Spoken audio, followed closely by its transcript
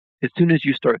As soon as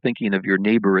you start thinking of your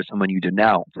neighbor as someone you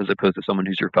denounce, as opposed to someone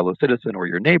who's your fellow citizen or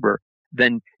your neighbor,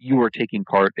 then you are taking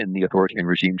part in the authoritarian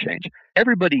regime change.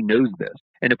 Everybody knows this.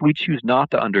 And if we choose not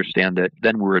to understand it,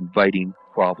 then we're inviting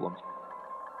problems.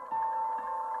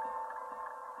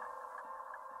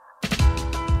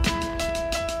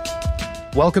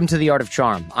 Welcome to The Art of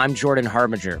Charm. I'm Jordan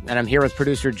Harbinger, and I'm here with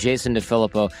producer Jason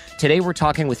DeFilippo. Today we're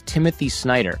talking with Timothy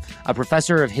Snyder, a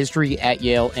professor of history at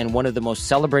Yale and one of the most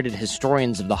celebrated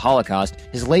historians of the Holocaust.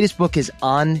 His latest book is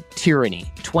On Tyranny,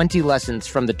 20 Lessons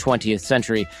from the 20th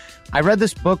Century. I read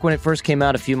this book when it first came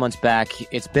out a few months back.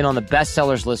 It's been on the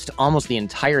bestsellers list almost the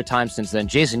entire time since then.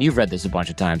 Jason, you've read this a bunch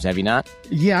of times, have you not?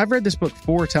 Yeah, I've read this book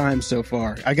 4 times so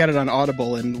far. I got it on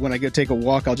Audible, and when I go take a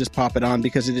walk, I'll just pop it on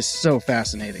because it is so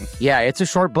fascinating. Yeah, it's a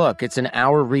short book. It's an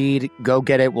hour read. Go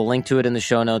get it. We'll link to it in the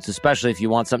show notes, especially if you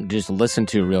want something to just listen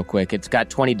to real quick. It's got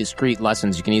 20 discrete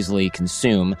lessons you can easily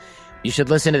consume. You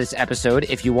should listen to this episode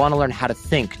if you want to learn how to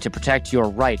think to protect your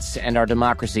rights and our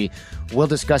democracy. We'll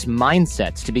discuss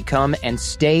mindsets to become and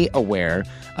stay aware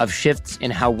of shifts in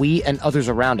how we and others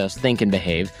around us think and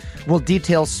behave. We'll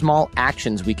detail small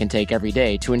actions we can take every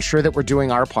day to ensure that we're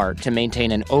doing our part to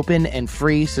maintain an open and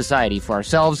free society for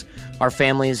ourselves, our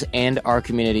families, and our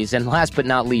communities. And last but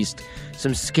not least,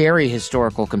 some scary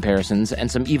historical comparisons and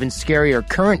some even scarier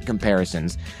current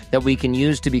comparisons that we can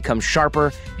use to become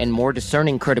sharper and more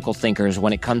discerning critical thinkers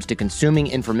when it comes to consuming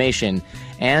information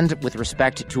and with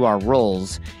respect to our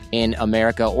roles in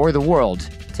America or the world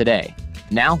today.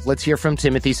 Now, let's hear from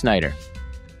Timothy Snyder.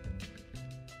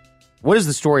 What is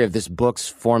the story of this book's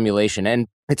formulation? And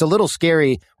it's a little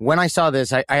scary. When I saw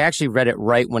this, I actually read it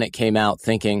right when it came out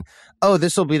thinking, oh,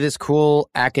 this will be this cool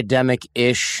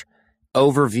academic-ish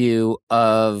overview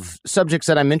of subjects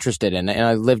that I'm interested in. And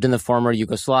I lived in the former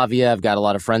Yugoslavia. I've got a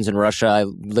lot of friends in Russia. I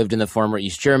lived in the former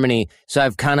East Germany. So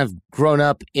I've kind of grown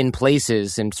up in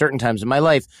places in certain times in my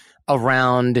life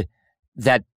around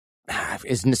that.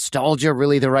 Is nostalgia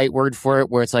really the right word for it?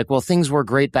 Where it's like, well, things were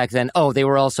great back then. Oh, they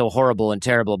were also horrible and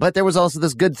terrible. But there was also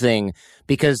this good thing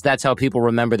because that's how people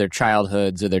remember their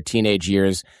childhoods or their teenage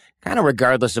years, kind of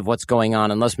regardless of what's going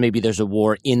on, unless maybe there's a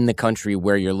war in the country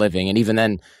where you're living. And even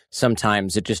then,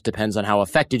 sometimes it just depends on how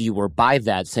affected you were by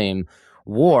that same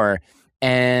war.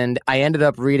 And I ended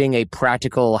up reading a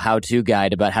practical how-to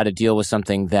guide about how to deal with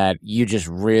something that you just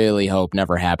really hope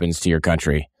never happens to your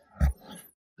country.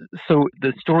 So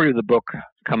the story of the book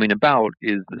coming about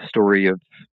is the story of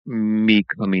me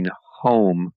coming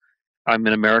home. I'm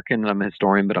an American, I'm a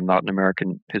historian, but I'm not an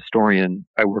American historian.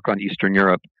 I work on Eastern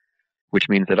Europe, which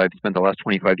means that I've spent the last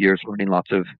 25 years learning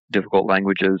lots of difficult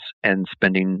languages and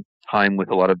spending time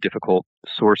with a lot of difficult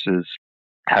sources,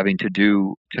 having to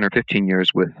do 10 or 15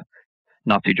 years with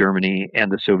Nazi Germany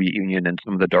and the Soviet Union and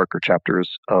some of the darker chapters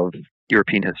of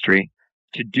European history.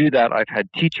 To do that, I've had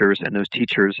teachers, and those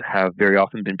teachers have very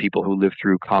often been people who lived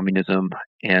through communism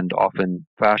and often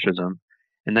fascism.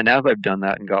 And then as I've done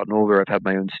that and gotten older, I've had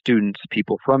my own students,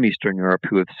 people from Eastern Europe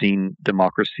who have seen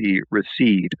democracy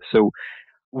recede. So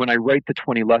when I write the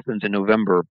 20 lessons in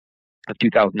November of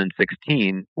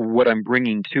 2016, what I'm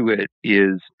bringing to it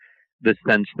is the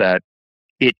sense that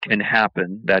it can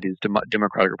happen, that is,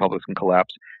 democratic republics can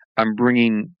collapse. I'm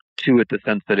bringing to it the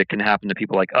sense that it can happen to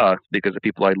people like us because the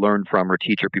people I learn from or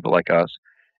teach are people like us.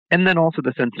 And then also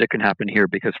the sense that it can happen here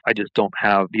because I just don't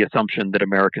have the assumption that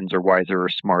Americans are wiser or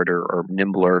smarter or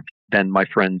nimbler than my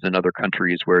friends in other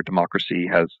countries where democracy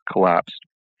has collapsed.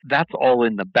 That's all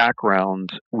in the background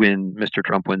when Mr.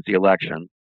 Trump wins the election.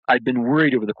 I'd been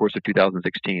worried over the course of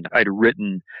 2016. I'd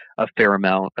written a fair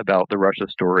amount about the Russia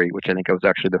story, which I think I was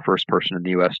actually the first person in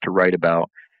the U.S. to write about.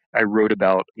 I wrote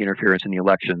about interference in the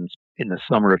elections in the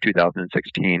summer of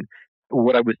 2016.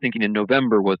 What I was thinking in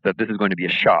November was that this is going to be a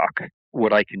shock.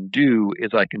 What I can do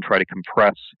is I can try to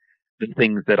compress the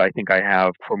things that I think I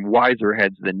have from wiser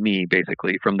heads than me,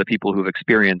 basically, from the people who've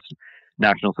experienced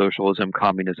National Socialism,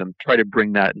 communism, try to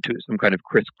bring that into some kind of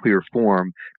crisp, clear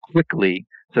form quickly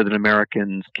so that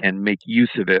Americans can make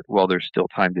use of it while there's still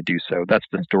time to do so. That's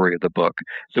the story of the book.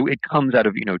 So it comes out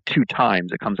of, 2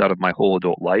 times. It comes out of my whole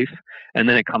adult life, and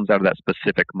then it comes out of that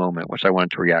specific moment, which I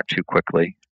wanted to react to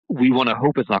quickly. We want to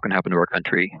hope it's not going to happen to our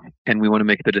country, and we want to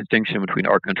make the distinction between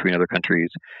our country and other countries.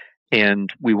 And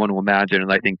we want to imagine,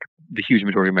 and I think the huge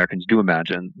majority of Americans do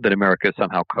imagine, that America is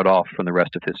somehow cut off from the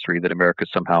rest of history, that America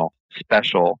is somehow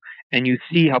special. And you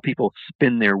see how people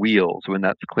spin their wheels when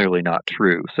that's clearly not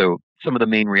true. So some of the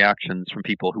main reactions from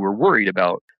people who were worried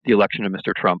about the election of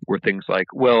Mr. Trump were things like,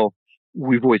 well,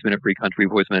 we've always been a free country,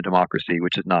 we've always been a democracy,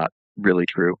 which is not really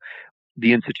true.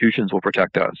 The institutions will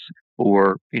protect us,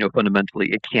 or,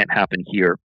 fundamentally, it can't happen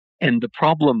here. And the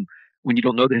problem when you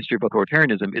don't know the history of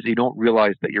authoritarianism is you don't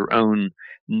realize that your own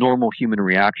normal human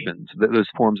reactions, those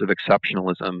forms of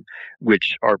exceptionalism,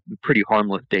 which are pretty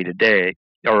harmless day to day,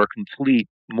 are a complete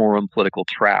moral and political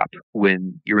trap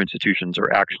when your institutions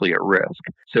are actually at risk.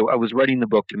 So I was writing the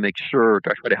book to make sure, to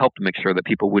try to help to make sure that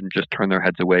people wouldn't just turn their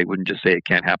heads away, wouldn't just say it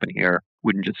can't happen here,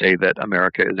 wouldn't just say that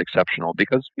America is exceptional,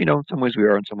 because, in some ways we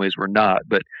are, in some ways we're not,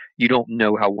 but you don't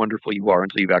know how wonderful you are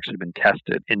until you've actually been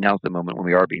tested. And now's the moment when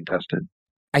we are being tested.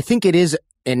 I think it is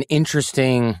an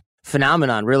interesting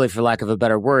phenomenon, really, for lack of a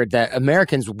better word, that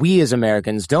we as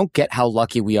Americans don't get how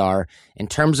lucky we are in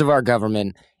terms of our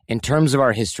government, in terms of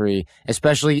our history,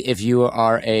 especially if you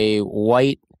are a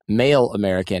white male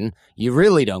American. You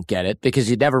really don't get it because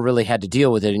you never really had to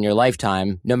deal with it in your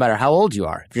lifetime, no matter how old you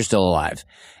are, if you're still alive.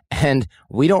 And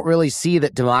we don't really see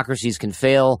that democracies can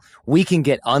fail. We can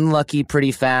get unlucky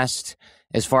pretty fast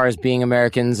as far as being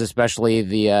Americans, especially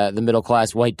the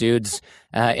middle-class white dudes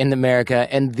in America.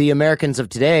 And the Americans of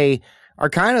today are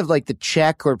kind of like the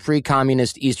Czech or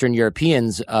pre-communist Eastern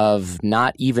Europeans of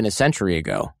not even a century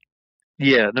ago.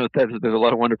 Yeah, no, there's a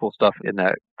lot of wonderful stuff in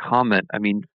that comment. I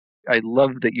mean, I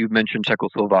love that you mentioned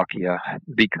Czechoslovakia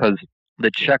because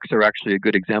the Czechs are actually a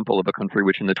good example of a country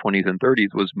which in the 20s and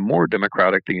 30s was more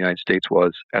democratic than the United States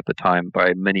was at the time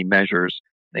by many measures,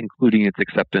 including its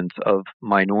acceptance of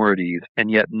minorities,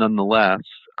 and yet nonetheless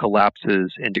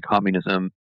collapses into communism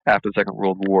after the Second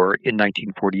World War in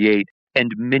 1948.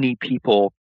 And many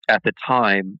people at the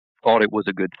time thought it was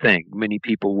a good thing. Many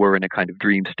people were in a kind of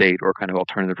dream state or kind of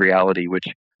alternative reality, which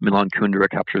Milan Kundera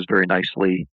captures very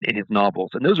nicely in his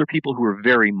novels. And those are people who are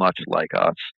very much like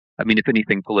us. I mean, if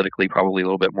anything, politically, probably a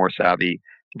little bit more savvy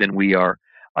than we are.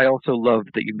 I also love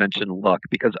that you mentioned luck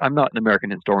because I'm not an American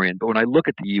historian, but when I look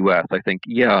at the U.S., I think,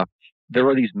 yeah, there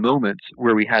are these moments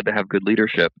where we had to have good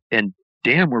leadership. And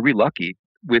damn, were we lucky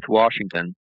with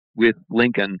Washington, with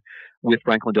Lincoln, with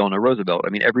Franklin Delano Roosevelt. I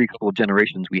mean, every couple of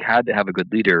generations, we had to have a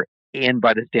good leader. And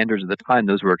by the standards of the time,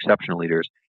 those were exceptional leaders.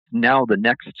 Now the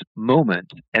next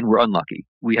moment, and we're unlucky.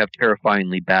 We have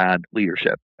terrifyingly bad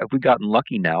leadership. If we'd gotten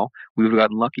lucky now, we would have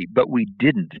gotten lucky, but we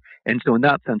didn't. And so in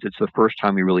that sense, it's the first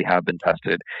time we really have been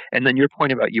tested. And then your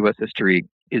point about U.S. history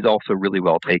is also really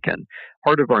well taken.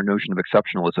 Part of our notion of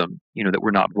exceptionalism, that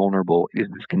we're not vulnerable, is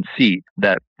this conceit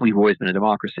that we've always been a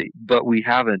democracy, but we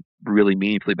haven't really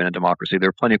meaningfully been a democracy. There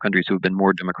are plenty of countries who have been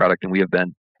more democratic than we have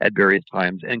been at various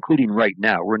times, including right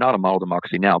now. We're not a model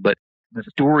democracy now, but the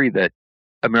story that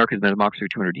America's been a democracy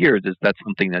for 200 years is that's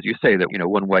something, as you say, that,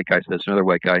 one white guy says to another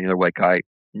white guy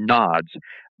nods.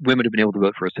 Women have been able to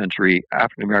vote for a century.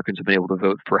 African Americans have been able to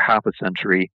vote for half a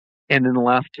century. And in the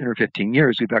last 10 or 15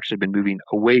 years, we've actually been moving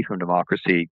away from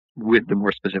democracy with the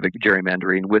more specific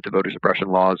gerrymandering, with the voter suppression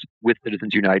laws, with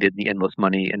Citizens United and the endless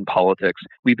money in politics.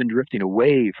 We've been drifting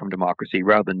away from democracy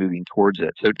rather than moving towards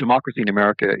it. So democracy in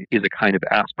America is a kind of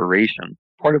aspiration.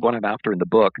 Part of what I'm after in the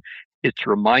book is to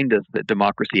remind us that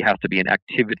democracy has to be an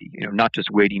activity, not just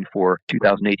waiting for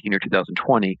 2018 or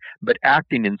 2020, but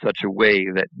acting in such a way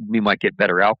that we might get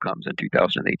better outcomes in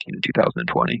 2018 and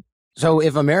 2020. So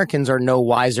if Americans are no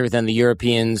wiser than the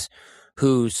Europeans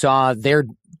who saw their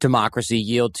democracy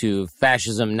yield to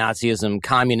fascism, Nazism,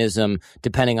 communism,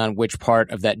 depending on which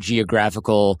part of that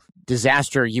geographical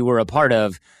disaster you were a part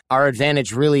of, our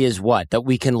advantage really is what? That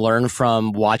we can learn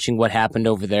from watching what happened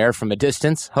over there from a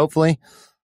distance, hopefully?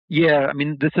 Yeah, I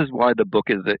mean, this is why the book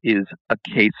is a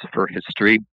case for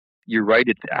history. You're right,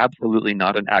 it's absolutely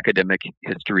not an academic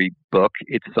history book.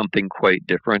 It's something quite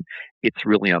different. It's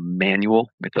really a manual.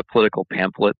 It's a political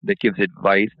pamphlet that gives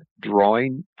advice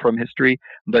drawing from history.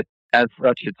 But as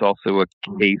such, it's also a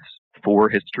case for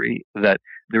history, that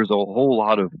there's a whole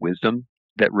lot of wisdom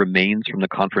that remains from the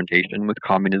confrontation with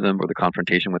communism or the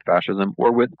confrontation with fascism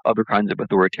or with other kinds of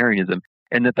authoritarianism,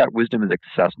 and that wisdom is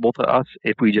accessible to us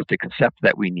if we just accept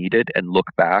that we need it and look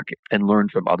back and learn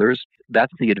from others.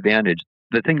 That's the advantage.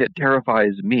 The thing that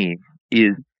terrifies me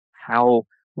is how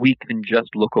we can just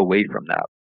look away from that,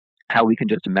 how we can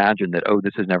just imagine that,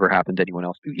 this has never happened to anyone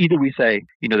else. Either we say,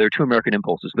 there are two American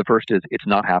impulses. The first is it's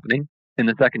not happening. And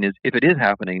the second is, if it is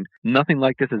happening, nothing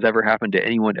like this has ever happened to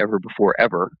anyone ever before,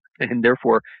 ever. And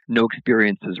therefore, no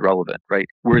experience is relevant, right?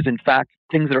 Whereas in fact,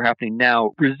 things that are happening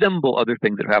now resemble other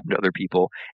things that have happened to other people.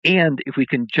 And if we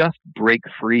can just break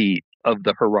free of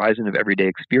the horizon of everyday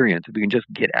experience, if we can just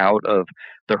get out of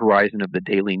the horizon of the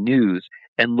daily news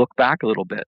and look back a little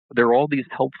bit, there are all these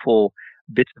helpful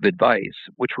bits of advice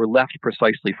which were left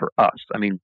precisely for us. I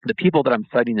mean, the people that I'm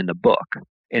citing in the book,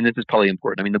 and this is probably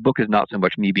important. I mean, the book is not so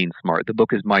much me being smart. The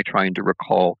book is my trying to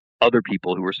recall other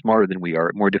people who were smarter than we are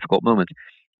at more difficult moments.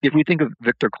 If we think of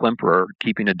Victor Klemperer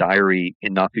keeping a diary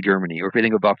in Nazi Germany, or if we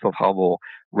think of Václav Havel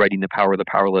writing The Power of the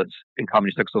Powerless in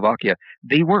communist Czechoslovakia,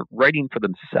 they weren't writing for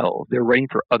themselves. They were writing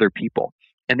for other people.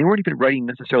 And they weren't even writing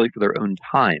necessarily for their own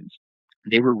times.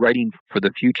 They were writing for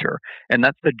the future. And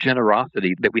that's the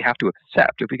generosity that we have to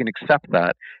accept. If we can accept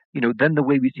that, then the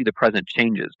way we see the present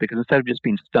changes. Because instead of just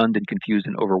being stunned and confused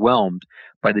and overwhelmed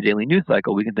by the daily news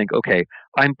cycle, we can think, okay,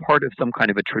 I'm part of some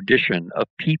kind of a tradition of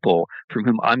people from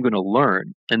whom I'm going to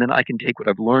learn. And then I can take what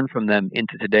I've learned from them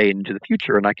into today and into the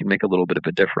future, and I can make a little bit of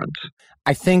a difference.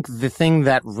 I think the thing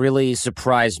that really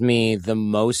surprised me the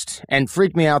most and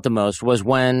freaked me out the most was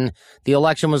when the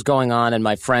election was going on and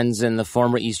my friends in the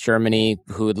former East Germany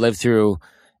who had lived through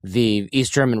the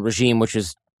East German regime, which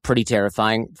is pretty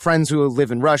terrifying, friends who live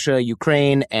in Russia,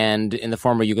 Ukraine, and in the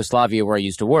former Yugoslavia where I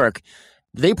used to work,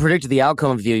 they predicted the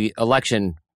outcome of the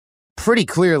election pretty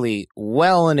clearly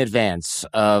well in advance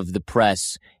of the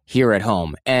press here at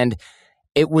home. And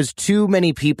it was too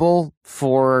many people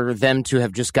for them to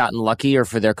have just gotten lucky or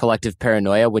for their collective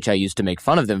paranoia, which I used to make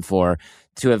fun of them for,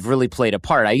 to have really played a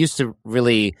part. I used to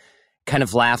really kind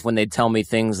of laugh when they'd tell me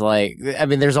things like,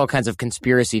 there's all kinds of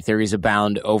conspiracy theories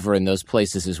abound over in those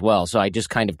places as well. So I just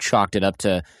kind of chalked it up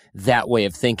to that way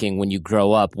of thinking when you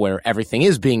grow up where everything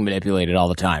is being manipulated all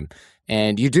the time.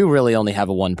 And you do really only have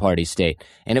a one-party state.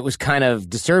 And it was kind of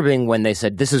disturbing when they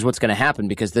said, this is what's going to happen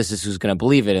because this is who's going to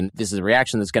believe it. And this is the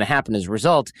reaction that's going to happen as a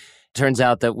result. It turns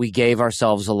out that we gave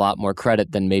ourselves a lot more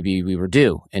credit than maybe we were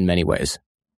due in many ways.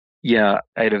 Yeah,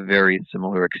 I had a very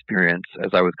similar experience as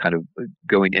I was kind of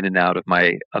going in and out of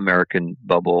my American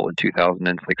bubble in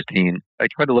 2016. I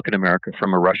try to look at America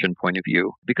from a Russian point of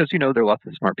view because, there are lots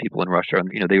of smart people in Russia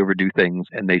and, they overdo things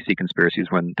and they see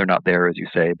conspiracies when they're not there, as you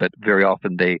say, but very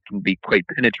often they can be quite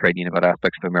penetrating about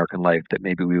aspects of American life that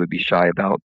maybe we would be shy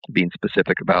about being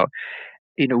specific about.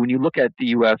 When you look at the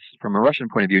U.S. from a Russian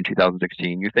point of view in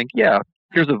 2016, you think, yeah,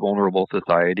 here's a vulnerable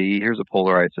society, here's a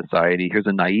polarized society, here's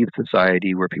a naive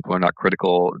society where people are not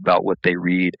critical about what they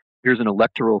read. Here's an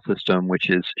electoral system which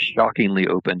is shockingly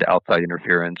open to outside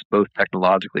interference, both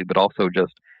technologically but also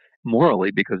just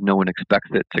morally because no one expects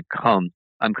it to come.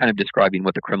 I'm kind of describing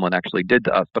what the Kremlin actually did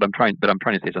to us, but I'm trying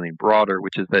to say something broader,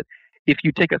 which is that if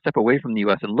you take a step away from the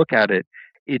U.S. and look at it,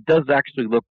 it does actually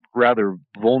look rather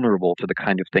vulnerable to the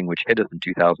kind of thing which hit us in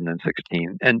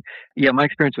 2016. And yeah, my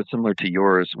experience was similar to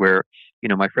yours where,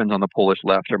 my friends on the Polish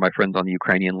left or my friends on the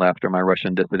Ukrainian left or my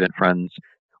Russian dissident friends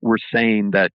were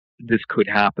saying that this could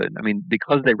happen.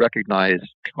 Because they recognize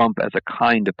Trump as a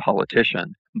kind of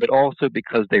politician, but also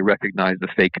because they recognize the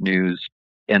fake news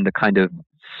and the kind of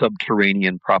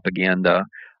subterranean propaganda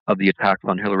of the attacks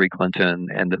on Hillary Clinton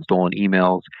and the stolen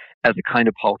emails as a kind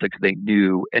of politics they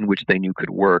knew and which they knew could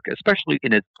work, especially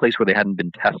in a place where they hadn't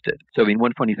been tested. So,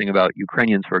 one funny thing about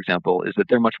Ukrainians, for example, is that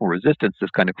they're much more resistant to this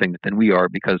kind of thing than we are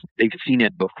because they've seen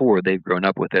it before, they've grown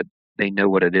up with it, they know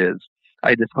what it is.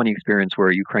 I had this funny experience where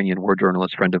a Ukrainian war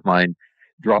journalist friend of mine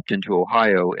dropped into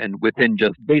Ohio, and within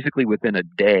a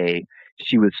day,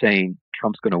 she was saying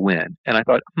Trump's going to win. And I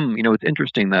thought, it's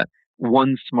interesting that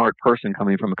one smart person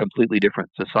coming from a completely different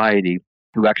society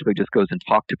who actually just goes and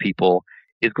talks to people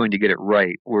is going to get it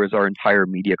right, whereas our entire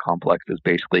media complex is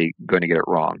basically going to get it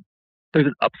wrong. There's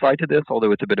an upside to this,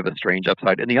 although it's a bit of a strange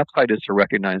upside. And the upside is to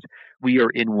recognize we are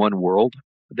in one world,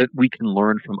 that we can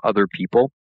learn from other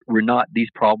people. We're not these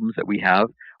problems that we have.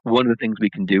 One of the things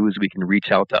we can do is we can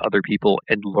reach out to other people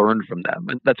and learn from them.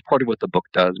 And that's part of what the book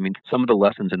does. Some of the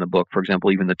lessons in the book, for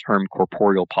example, even the term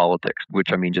corporeal politics, which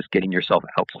just getting yourself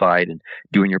outside and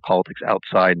doing your politics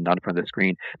outside and not in front of the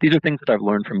screen. These are things that I've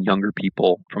learned from younger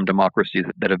people, from democracies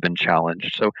that have been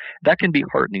challenged. So that can be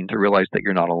heartening to realize that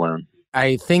you're not alone.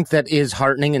 I think that is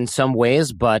heartening in some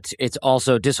ways, but it's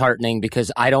also disheartening because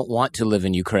I don't want to live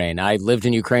in Ukraine. I lived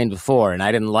in Ukraine before, and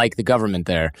I didn't like the government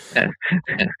there.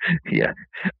 Yeah.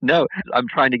 No, I'm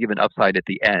trying to give an upside at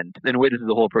the end. In a way, this is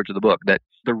the whole approach of the book, that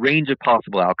the range of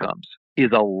possible outcomes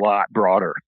is a lot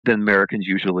broader than Americans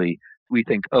usually. We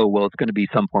think, oh, well, it's going to be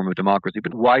some form of democracy,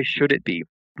 but why should it be?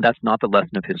 That's not the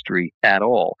lesson of history at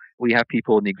all. We have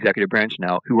people in the executive branch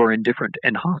now who are indifferent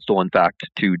and hostile, in fact,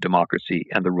 to democracy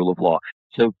and the rule of law.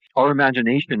 So our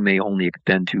imagination may only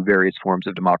extend to various forms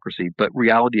of democracy, but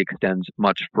reality extends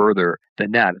much further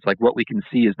than that. It's like what we can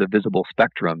see is the visible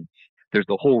spectrum. There's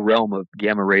the whole realm of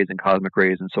gamma rays and cosmic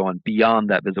rays and so on beyond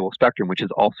that visible spectrum, which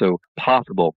is also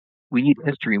possible. We need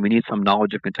history and we need some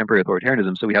knowledge of contemporary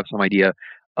authoritarianism so we have some idea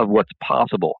of what's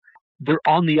possible.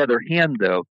 On the other hand,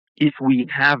 though, if we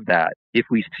have that, if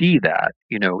we see that,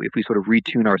 if we sort of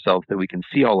retune ourselves that we can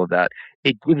see all of that,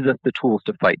 it gives us the tools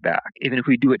to fight back. Even if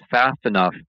we do it fast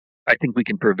enough, I think we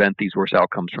can prevent these worse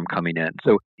outcomes from coming in.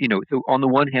 So, so on the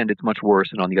one hand, it's much worse,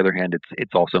 and on the other hand,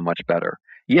 it's also much better.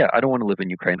 Yeah, I don't want to live in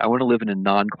Ukraine. I want to live in a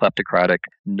non-kleptocratic,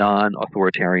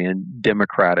 non-authoritarian,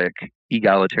 democratic,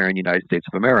 egalitarian United States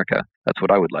of America. That's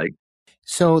what I would like.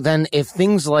 So then if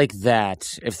things like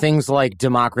that, if things like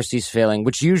democracies failing,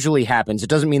 which usually happens, it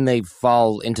doesn't mean they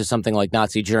fall into something like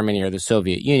Nazi Germany or the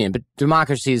Soviet Union, but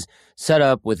democracies set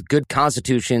up with good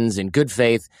constitutions and good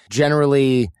faith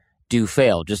generally do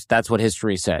fail. Just that's what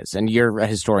history says. And you're a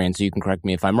historian, so you can correct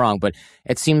me if I'm wrong. But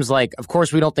it seems like, of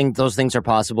course, we don't think those things are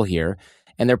possible here.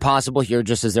 And they're possible here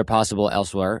just as they're possible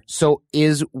elsewhere. So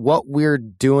is what we're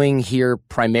doing here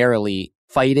primarily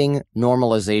fighting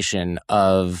normalization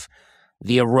of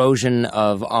the erosion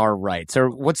of our rights? Or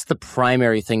what's the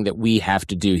primary thing that we have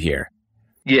to do here?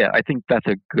 Yeah, I think that's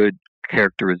a good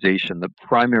characterization. The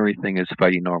primary thing is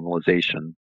fighting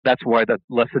normalization. That's why that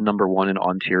lesson number one in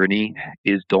On Tyranny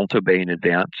is don't obey in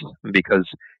advance. Because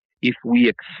if we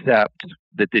accept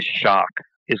that this shock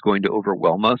is going to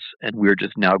overwhelm us and we're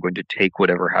just now going to take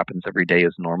whatever happens every day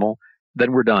as normal,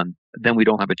 then we're done. Then we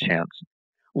don't have a chance.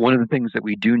 One of the things that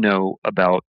we do know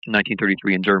about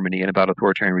 1933 in Germany and about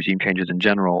authoritarian regime changes in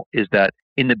general is that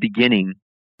in the beginning,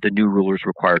 the new rulers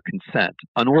require consent,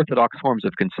 unorthodox forms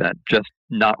of consent, just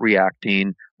not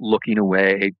reacting, looking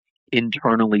away,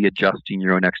 internally adjusting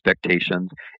your own expectations,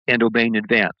 and obeying in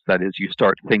advance. That is, you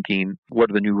start thinking, what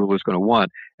are the new rulers going to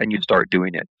want? And you start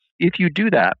doing it. If you do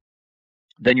that,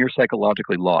 then you're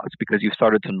psychologically lost because you've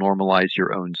started to normalize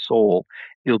your own soul.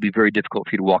 It'll be very difficult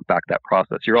for you to walk back that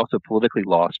process. You're also politically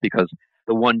lost because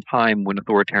the one time when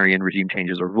authoritarian regime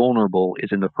changes are vulnerable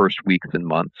is in the first weeks and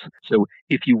months. So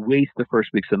if you waste the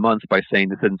first weeks and months by saying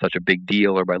this isn't such a big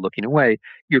deal or by looking away,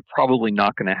 you're probably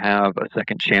not going to have a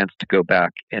second chance to go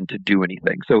back and to do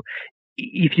anything. So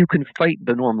if you can fight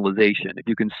the normalization, if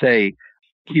you can say,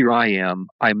 here I am,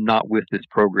 I'm not with this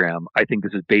program, I think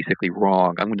this is basically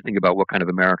wrong, I'm going to think about what kind of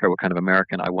America, what kind of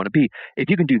American I want to be. If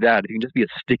you can do that, if you can just be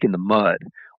a stick in the mud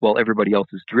while everybody else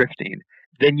is drifting,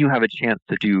 then you have a chance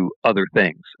to do other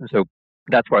things. And so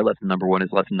that's why lesson number one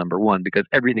is lesson number one, because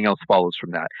everything else follows from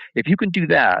that. If you can do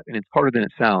that, and it's harder than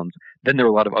it sounds, then there are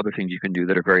a lot of other things you can do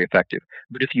that are very effective.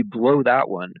 But if you blow that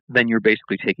one, then you're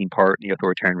basically taking part in the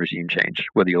authoritarian regime change.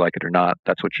 Whether you like it or not,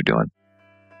 that's what you're doing.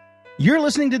 You're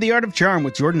listening to The Art of Charm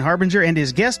with Jordan Harbinger and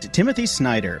his guest, Timothy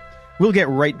Snyder. We'll get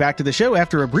right back to the show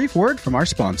after a brief word from our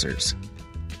sponsors.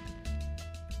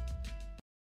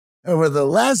 Over the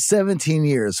last 17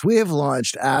 years, we have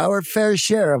launched our fair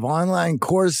share of online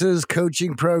courses,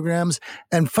 coaching programs,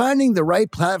 and finding the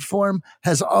right platform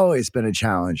has always been a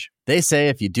challenge. They say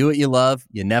if you do what you love,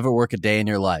 you never work a day in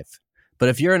your life. But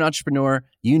if you're an entrepreneur,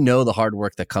 you know the hard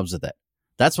work that comes with it.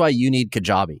 That's why you need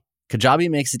Kajabi. Kajabi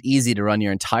makes it easy to run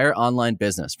your entire online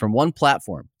business from one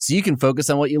platform so you can focus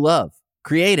on what you love,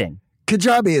 creating.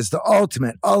 Kajabi is the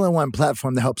ultimate all-in-one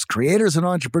platform that helps creators and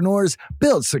entrepreneurs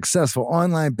build successful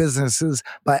online businesses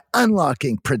by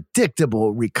unlocking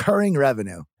predictable, recurring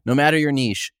revenue. No matter your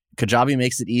niche, Kajabi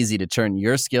makes it easy to turn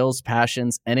your skills,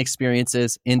 passions, and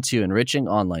experiences into enriching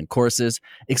online courses,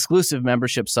 exclusive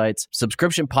membership sites,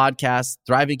 subscription podcasts,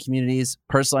 thriving communities,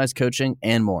 personalized coaching,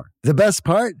 and more. The best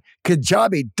part?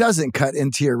 Kajabi doesn't cut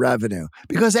into your revenue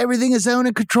because everything is owned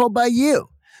and controlled by you.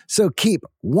 So keep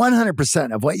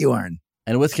 100% of what you earn.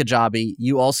 And with Kajabi,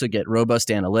 you also get robust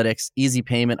analytics, easy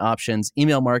payment options,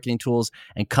 email marketing tools,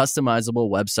 and customizable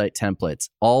website templates,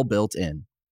 all built in.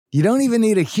 You don't even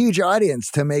need a huge audience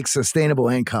to make sustainable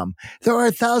income. There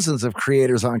are thousands of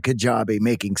creators on Kajabi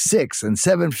making 6 and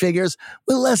 7 figures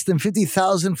with less than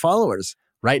 50,000 followers.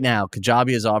 Right now,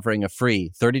 Kajabi is offering a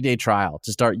free 30-day trial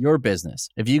to start your business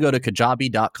if you go to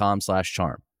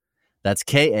kajabi.com/charm. That's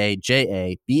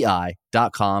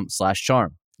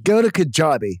KAJABI.com/charm. Go to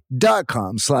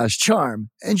kajabi.com/charm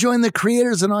and join the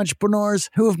creators and entrepreneurs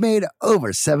who have made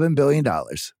over $7 billion.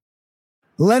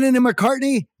 Lennon and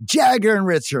McCartney, Jagger and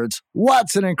Richards,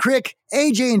 Watson and Crick,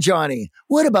 AJ and Johnny.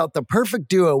 What about the perfect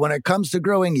duo when it comes to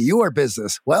growing your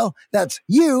business? Well, that's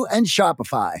you and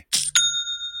Shopify.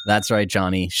 That's right,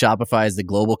 Johnny. Shopify is the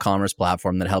global commerce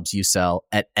platform that helps you sell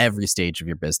at every stage of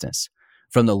your business.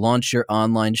 From the launch your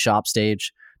online shop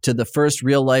stage to the first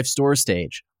real life store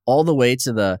stage, all the way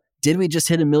to the did we just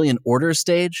hit 1 million orders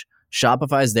stage?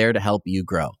 Shopify's there to help you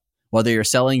grow. Whether you're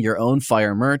selling your own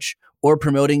fire merch or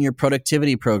promoting your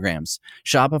productivity programs,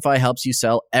 Shopify helps you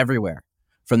sell everywhere.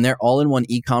 From their all-in-one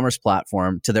e-commerce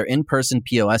platform to their in-person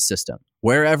POS system,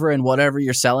 wherever and whatever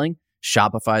you're selling,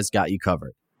 Shopify's got you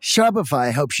covered.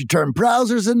 Shopify helps you turn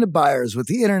browsers into buyers with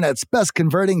the internet's best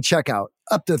converting checkout,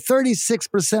 up to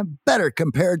 36% better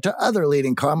compared to other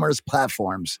leading commerce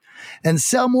platforms. And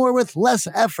sell more with less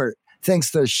effort.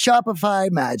 thanks to Shopify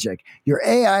Magic, your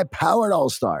AI-powered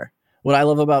all-star. What I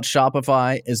love about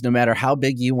Shopify is no matter how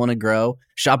big you want to grow,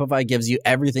 Shopify gives you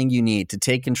everything you need to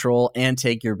take control and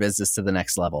take your business to the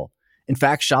next level. In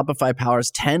fact, Shopify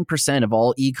powers 10% of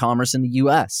all e-commerce in the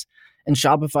U.S., and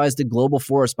Shopify is the global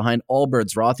force behind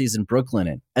Allbirds, Rothy's, and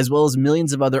Brooklinen, as well as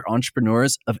millions of other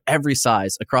entrepreneurs of every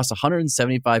size across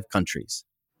 175 countries.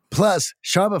 Plus,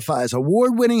 Shopify's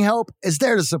award-winning help is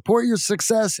there to support your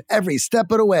success every step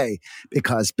of the way,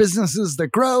 because businesses that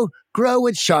grow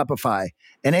with Shopify.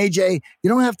 And AJ, you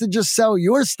don't have to just sell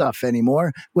your stuff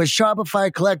anymore. With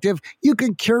Shopify Collective, you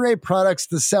can curate products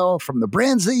to sell from the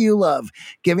brands that you love,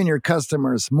 giving your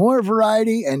customers more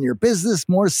variety and your business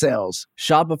more sales.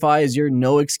 Shopify is your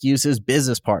no-excuses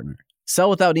business partner. Sell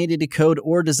without needing to code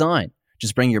or design.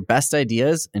 Just bring your best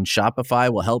ideas, and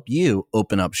Shopify will help you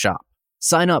open up shop.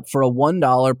 Sign up for a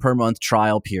 $1 per month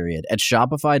trial period at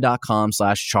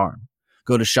shopify.com/charm.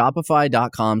 Go to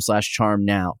shopify.com/charm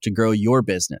now to grow your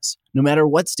business, no matter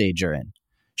what stage you're in.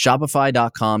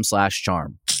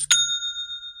 Shopify.com/charm.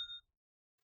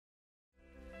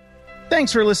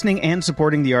 Thanks for listening and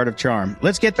supporting The Art of Charm.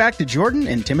 Let's get back to Jordan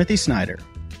and Timothy Snyder.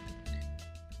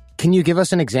 Can you give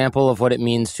us an example of what it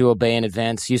means to obey in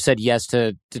advance? You said yes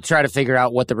to try to figure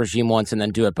out what the regime wants and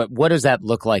then do it, but what does that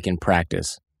look like in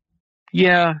practice?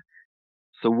 Yeah.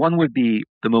 So one would be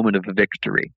the moment of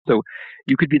victory. So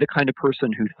you could be the kind of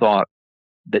person who thought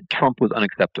that Trump was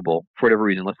unacceptable for whatever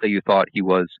reason. Let's say you thought he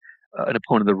was an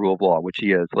opponent of the rule of law, which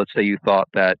he is. Let's say you thought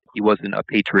that he wasn't a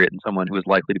patriot and someone who was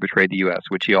likely to betray the U.S.,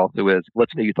 which he also is.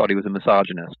 Let's say you thought he was a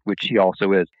misogynist, which he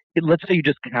also is. Let's say you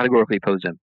just categorically oppose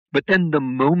him. But then the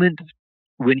moment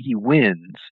when he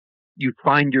wins, you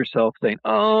find yourself saying,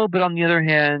 oh, but on the other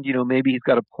hand, maybe he's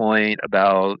got a point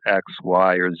about X,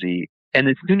 Y, or Z. And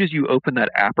as soon as you open that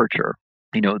aperture,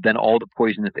 then all the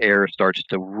poisonous air starts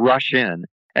to rush in.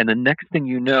 And the next thing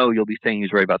you know, you'll be saying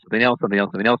he's right about something else, something else,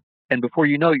 something else. And before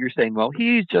you know it, you're saying, well,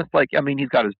 he's just he's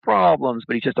got his problems,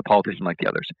 but he's just a politician like the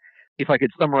others. If I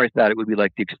could summarize that, it would be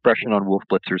like the expression on Wolf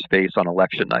Blitzer's face on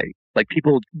election night. Like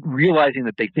people realizing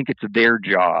that they think it's their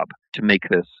job to make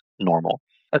this normal.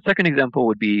 A second example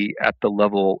would be at the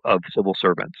level of civil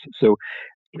servants. So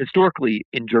historically,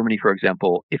 in Germany, for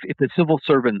example, if the civil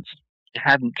servants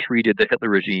hadn't treated the Hitler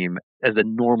regime as a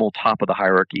normal top of the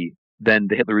hierarchy, then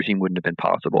the Hitler regime wouldn't have been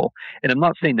possible. And I'm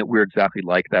not saying that we're exactly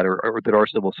like that or that our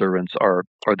civil servants are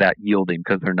that yielding,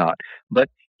 because they're not. But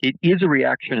it is a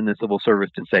reaction in the civil service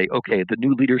to say, okay, the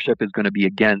new leadership is going to be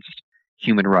against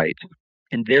human rights.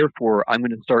 And therefore, I'm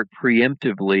going to start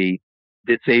preemptively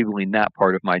disabling that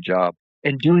part of my job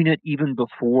and doing it even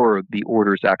before the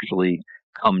orders actually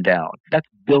come down. That's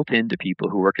built into people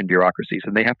who work in bureaucracies,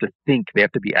 and they have to think, they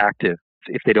have to be active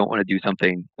if they don't want to do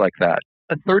something like that.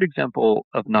 A third example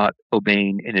of not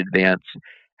obeying in advance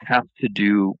has to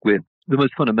do with the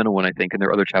most fundamental one, I think, and there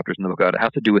are other chapters in the book about it,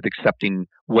 has to do with accepting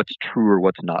what's true or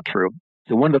what's not true.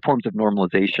 So one of the forms of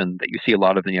normalization that you see a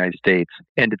lot of in the United States,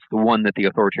 and it's the one that the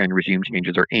authoritarian regime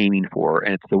changes are aiming for,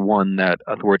 and it's the one that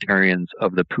authoritarians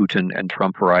of the Putin and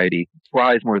Trump variety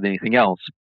prize more than anything else,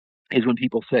 is when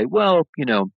people say, well,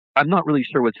 I'm not really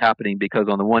sure what's happening because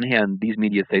on the one hand, these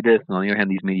media say this, and on the other hand,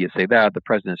 these media say that. The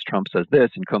president Trump says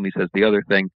this, and Comey says the other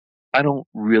thing. I don't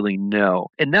really know.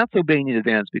 And that's obeying in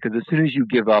advance, because as soon as you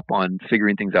give up on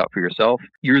figuring things out for yourself,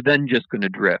 you're then just going to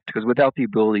drift, because without the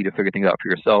ability to figure things out for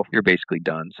yourself, you're basically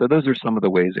done. So those are some of the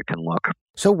ways it can look.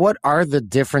 So what are the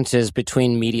differences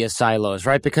between media silos,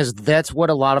 right? Because that's what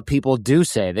a lot of people do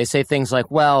say. They say things like,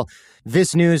 well,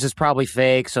 this news is probably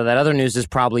fake, so that other news is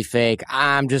probably fake.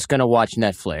 I'm just going to watch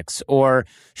Netflix. Or,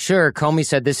 sure, Comey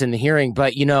said this in the hearing,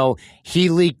 but, he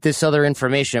leaked this other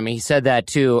information. I mean, he said that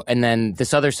too, and then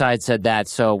this other side said that,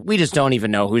 so we just don't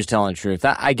even know who's telling the truth.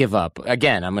 I give up.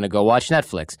 Again, I'm going to go watch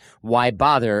Netflix. Why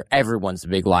bother? Everyone's a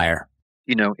big liar.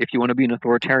 If you want to be an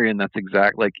authoritarian, that's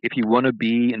if you want to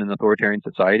be in an authoritarian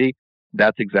society,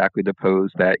 that's exactly the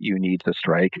pose that you need to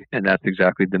strike, and that's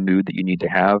exactly the mood that you need to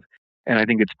have. And I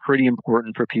think it's pretty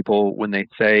important for people when they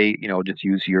say, I'll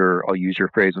use your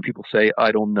phrase. When people say,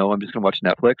 I don't know, I'm just going to watch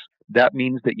Netflix, that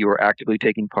means that you are actively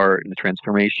taking part in the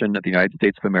transformation of the United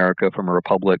States of America from a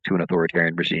republic to an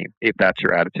authoritarian regime, if that's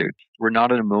your attitude. We're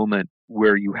not in a moment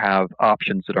where you have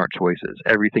options that aren't choices.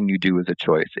 Everything you do is a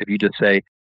choice. If you just say,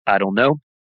 I don't know,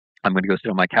 I'm going to go sit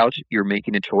on my couch, you're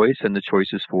making a choice, and the choice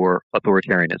is for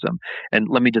authoritarianism. And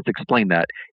let me just explain that.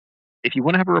 If you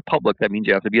want to have a republic, that means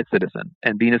you have to be a citizen.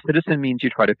 And being a citizen means you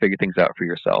try to figure things out for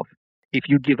yourself. If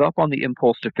you give up on the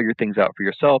impulse to figure things out for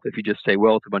yourself, if you just say,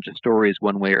 well, it's a bunch of stories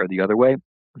one way or the other way,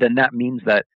 then that means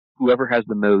that whoever has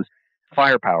the most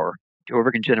firepower,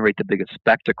 whoever can generate the biggest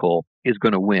spectacle, is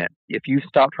going to win. If you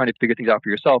stop trying to figure things out for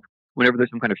yourself, whenever there's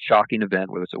some kind of shocking event,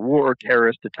 whether it's a war,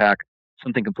 terrorist attack,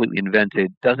 something completely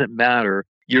invented, doesn't matter.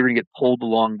 You're going to get pulled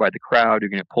along by the crowd. You're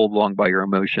going to get pulled along by your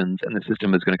emotions, and the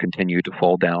system is going to continue to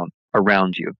fall down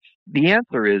around you. The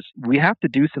answer is we have to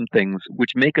do some things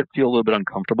which make us feel a little bit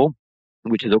uncomfortable,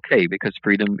 which is okay because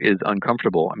freedom is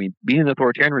uncomfortable. I mean, being an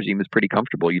authoritarian regime is pretty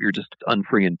comfortable. You're just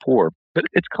unfree and poor, but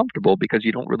it's comfortable because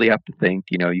you don't really have to think,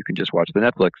 you can just watch the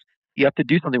Netflix. You have to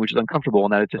do something which is uncomfortable,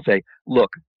 and that is to say, look,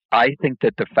 I think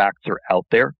that the facts are out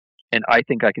there, and I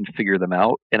think I can figure them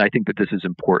out, and I think that this is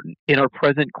important. In our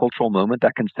present cultural moment,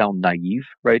 that can sound naive,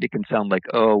 right? It can sound like,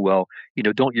 oh, well,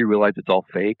 don't you realize it's all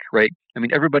fake, right? I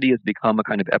mean, everybody has become a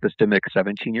kind of epistemic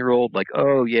 17-year-old, like,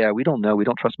 oh, yeah, we don't know. We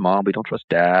don't trust mom. We don't trust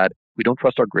dad. We don't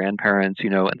trust our grandparents,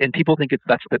 and people think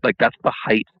that's the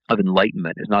height of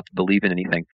enlightenment, is not to believe in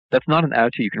anything. That's not an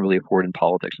attitude you can really afford in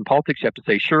politics. In politics, you have to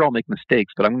say, sure, I'll make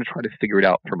mistakes, but I'm going to try to figure it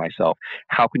out for myself.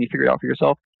 How can you figure it out for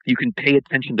yourself? You can pay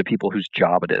attention to people whose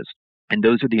job it is. And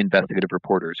those are the investigative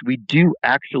reporters. We do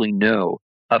actually know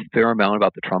a fair amount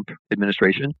about the Trump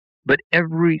administration, but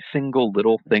every single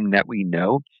little thing that we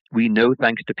know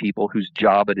thanks to people whose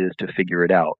job it is to figure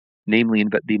it out, namely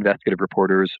the investigative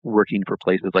reporters working for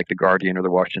places like The Guardian or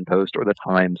The Washington Post or The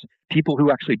Times, people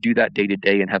who actually do that day to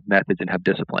day and have methods and have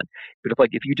discipline. But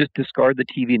if you just discard the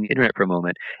TV and the internet for a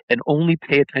moment and only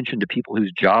pay attention to people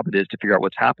whose job it is to figure out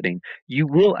what's happening, you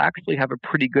will actually have a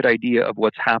pretty good idea of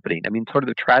what's happening. I mean, sort of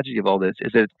the tragedy of all this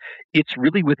is that it's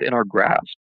really within our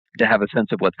grasp to have a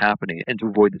sense of what's happening and to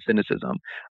avoid the cynicism.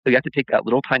 You have to take that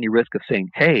little tiny risk of saying,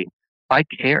 hey, I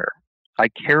care. I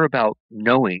care about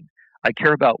knowing. I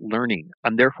care about learning.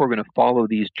 I'm therefore going to follow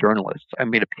these journalists. I'm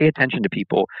going to pay attention to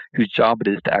people whose job it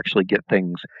is to actually get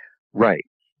things right.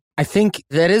 I think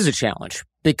that is a challenge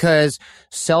because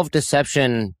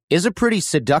self-deception is a pretty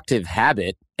seductive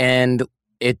habit, and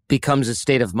it becomes a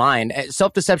state of mind.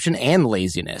 Self-deception and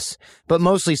laziness, but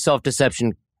mostly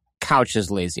self-deception couched as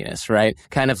laziness, right?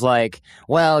 Kind of like,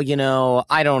 well,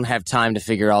 I don't have time to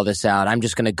figure all this out. I'm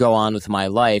just going to go on with my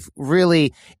life.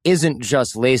 Really isn't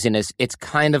just laziness. It's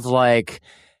kind of like,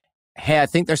 hey, I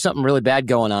think there's something really bad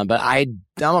going on, but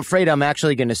I'm afraid I'm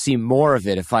actually going to see more of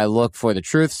it if I look for the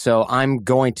truth. So I'm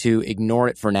going to ignore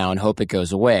it for now and hope it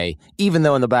goes away, even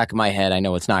though in the back of my head, I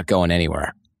know it's not going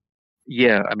anywhere.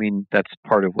 Yeah, I mean, that's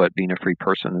part of what being a free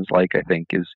person is like, I think,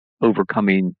 is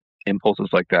overcoming impulses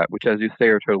like that, which, as you say,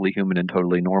 are totally human and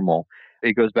totally normal.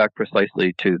 It goes back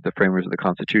precisely to the framers of the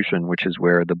Constitution, which is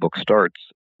where the book starts.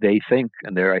 They think,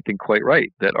 and they're, I think, quite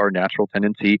right, that our natural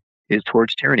tendency is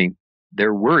towards tyranny.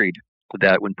 They're worried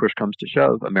that when push comes to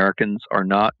shove, Americans are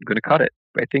not going to cut it.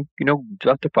 I think,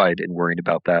 justified in worrying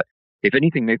about that. If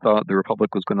anything, they thought the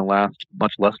Republic was going to last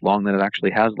much less long than it actually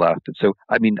has lasted. So,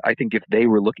 I mean, I think if they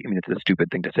were looking, it's a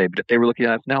stupid thing to say, but if they were looking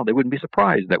at us now, they wouldn't be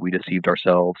surprised that we deceived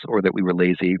ourselves or that we were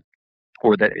lazy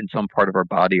or that in some part of our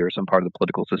body or some part of the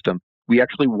political system, we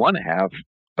actually want to have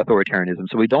authoritarianism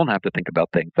so we don't have to think about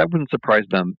things. That wouldn't surprise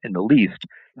them in the least.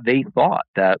 They thought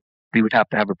that we would have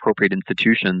to have appropriate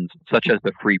institutions such as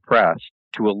the free press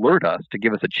to alert us, to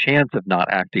give us a chance of not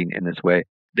acting in this way.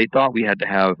 They thought we had to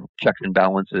have checks and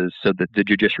balances so that the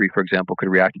judiciary, for example, could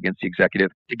react against the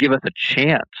executive to give us a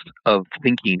chance of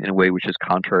thinking in a way which is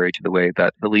contrary to the way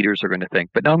that the leaders are going to think.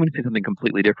 But now I'm going to say something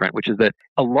completely different, which is that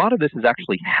a lot of this is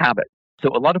actually habit. So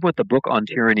a lot of what the book on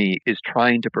tyranny is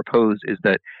trying to propose is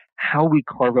that how we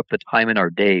carve up the time in our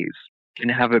days can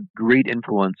have a great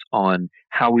influence on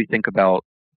how we think about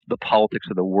the politics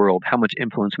of the world, how much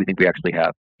influence we think we actually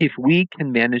have. If we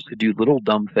can manage to do little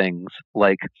dumb things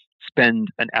like spend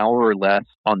an hour or less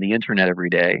on the internet every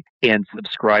day and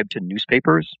subscribe to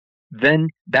newspapers, then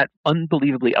that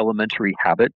unbelievably elementary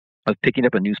habit of picking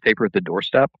up a newspaper at the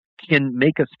doorstep can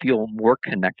make us feel more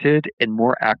connected and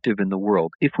more active in the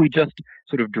world. If we just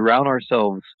sort of drown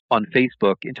ourselves on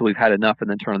Facebook until we've had enough and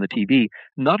then turn on the TV,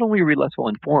 not only are we less well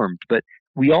informed, but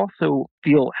we also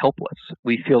feel helpless.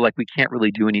 We feel like we can't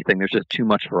really do anything. There's just too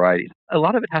much variety. A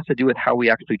lot of it has to do with how we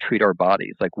actually treat our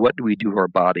bodies. Like, what do we do to our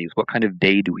bodies? What kind of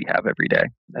day do we have every day?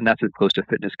 And that's as close to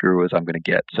fitness guru as I'm going to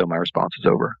get. So my response is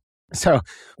over. So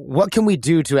what can we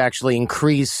do to actually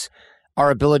increase our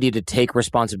ability to take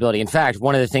responsibility? In fact,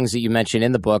 one of the things that you mentioned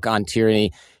in the book on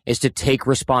tyranny is to take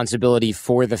responsibility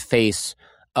for the face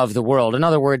of the world. In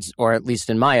other words, or at least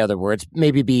in my other words,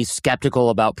 maybe be skeptical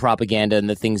about propaganda and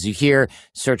the things you hear,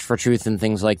 search for truth and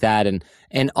things like that.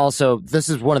 And also, this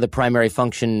is one of the primary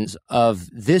functions of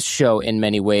this show in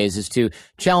many ways, is to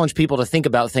challenge people to think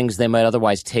about things they might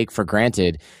otherwise take for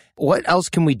granted. What else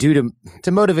can we do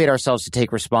to motivate ourselves to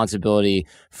take responsibility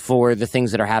for the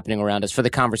things that are happening around us, for the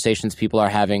conversations people are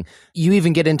having? You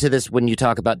even get into this when you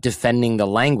talk about defending the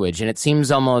language, and it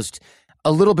seems almost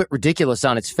a little bit ridiculous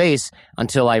on its face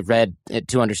until I read it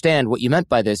to understand what you meant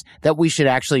by this, that we should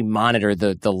actually monitor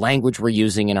the language we're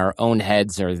using in our own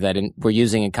heads or that we're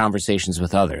using in conversations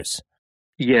with others.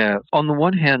 Yeah. On the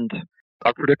one hand,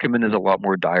 our predicament is a lot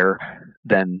more dire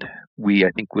than we,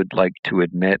 I think, would like to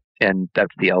admit. And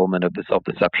that's the element of the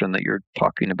self-deception that you're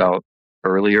talking about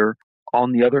earlier.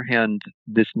 On the other hand,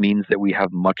 this means that we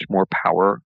have much more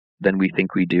power than we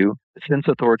think we do. Since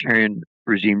authoritarian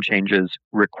regime changes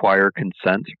require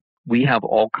consent, we have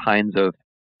all kinds of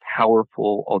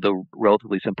powerful, although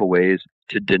relatively simple ways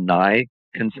to deny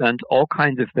consent. All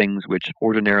kinds of things which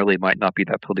ordinarily might not be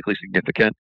that politically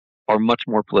significant are much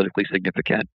more politically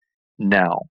significant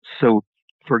now. So,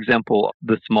 for example,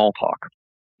 the small talk.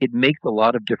 It makes a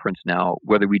lot of difference now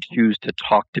whether we choose to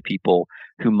talk to people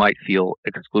who might feel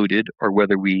excluded or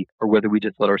whether we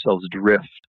just let ourselves drift.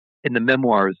 In the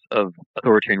memoirs of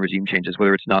authoritarian regime changes,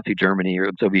 whether it's Nazi Germany or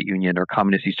the Soviet Union or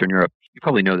communist Eastern Europe, you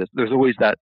probably know this. There's always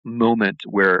that moment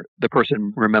where the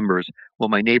person remembers, well,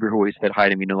 my neighbor who always said hi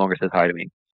to me no longer says hi to me.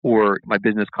 Or my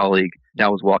business colleague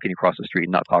now is walking across the street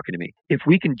and not talking to me. If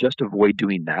we can just avoid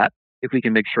doing that, if we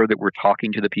can make sure that we're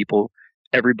talking to the people,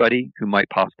 everybody who might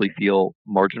possibly feel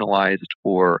marginalized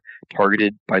or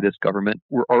targeted by this government,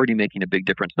 we're already making a big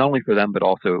difference, not only for them, but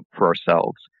also for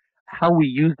ourselves. How we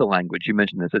use the language, you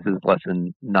mentioned this, this is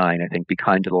lesson 9, I think, be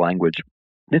kind to the language.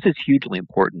 This is hugely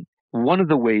important. One of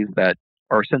the ways that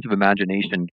our sense of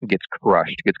imagination gets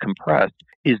crushed, gets compressed,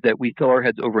 is that we fill our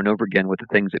heads over and over again with the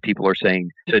things that people are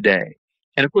saying today.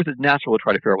 And of course, it's natural to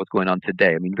try to figure out what's going on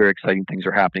today. I mean, very exciting things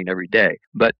are happening every day.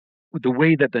 But the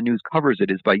way that the news covers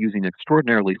it is by using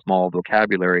extraordinarily small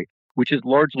vocabulary, which is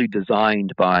largely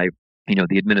designed by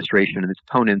the administration and its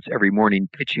opponents every morning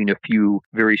pitching a few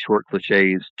very short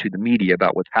cliches to the media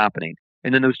about what's happening.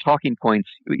 And then those talking points,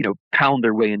 pound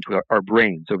their way into our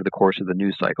brains over the course of the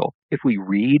news cycle. If we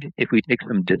read, if we take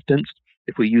some distance,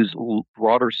 if we use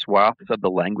broader swaths of the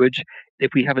language,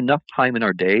 if we have enough time in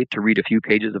our day to read a few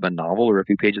pages of a novel or a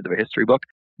few pages of a history book,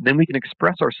 then we can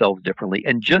express ourselves differently.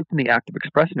 And just in the act of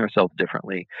expressing ourselves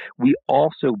differently, we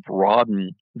also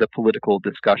broaden the political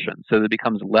discussion so that it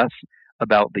becomes less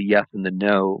about the yes and the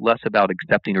no, less about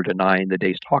accepting or denying the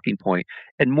day's talking point,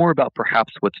 and more about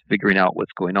perhaps what's figuring out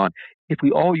what's going on. If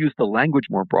we all use the language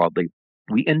more broadly,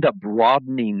 we end up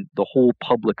broadening the whole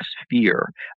public sphere,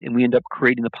 and we end up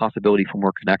creating the possibility for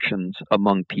more connections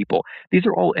among people. These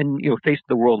are all, and face of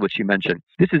the world, which you mentioned.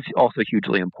 This is also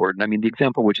hugely important. I mean, the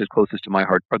example which is closest to my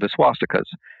heart are the swastikas,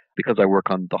 because I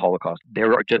work on the Holocaust.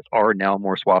 There are now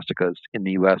more swastikas in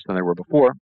the U.S. than there were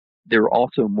before. There are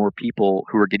also more people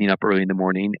who are getting up early in the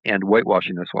morning and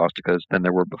whitewashing the swastikas than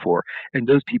there were before. And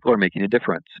those people are making a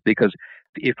difference, because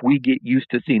if we get used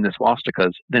to seeing the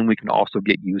swastikas, then we can also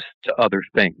get used to other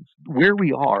things. Where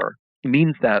we are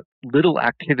means that little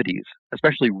activities,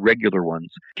 especially regular ones,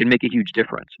 can make a huge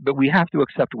difference. But we have to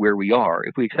accept where we are.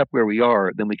 If we accept where we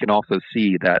are, then we can also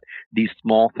see that these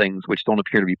small things, which don't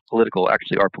appear to be political,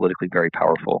 actually are politically very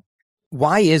powerful.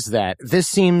 Why is that? This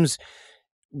seems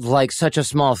like such a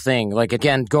small thing. Like,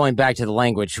 again, going back to the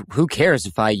language, who cares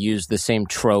if I use the same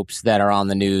tropes that are on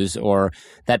the news or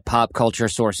that pop culture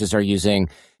sources are using?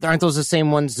 Aren't those the same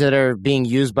ones that are being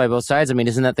used by both sides? I mean,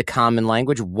 isn't that the common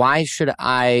language? Why should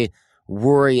I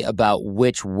worry about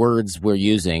which words we're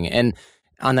using? And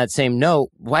on that same note,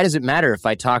 why does it matter if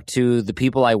I talk to the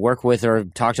people I work with or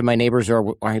talk to my neighbors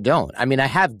or I don't? I mean, I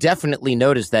have definitely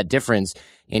noticed that difference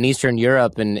in Eastern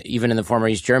Europe and even in the former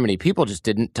East Germany. People just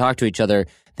didn't talk to each other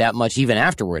that much even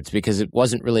afterwards because it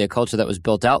wasn't really a culture that was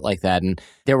built out like that. And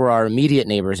there were our immediate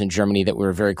neighbors in Germany that we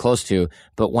were very close to.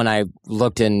 But when I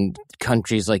looked in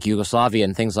countries like Yugoslavia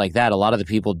and things like that, a lot of the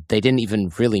people, they didn't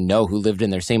even really know who lived in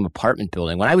their same apartment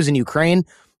building. When I was in Ukraine,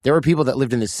 there were people that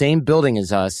lived in the same building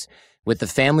as us with the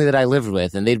family that I lived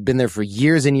with, and they'd been there for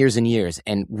years and years and years.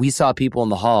 And we saw people in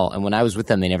the hall, and when I was with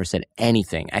them, they never said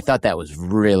anything. I thought that was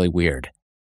really weird.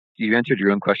 You answered your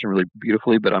own question really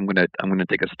beautifully, but I'm gonna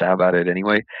take a stab at it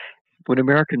anyway. When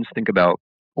Americans think about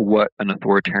what an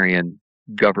authoritarian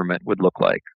government would look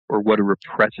like, or what a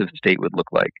repressive state would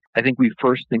look like, I think we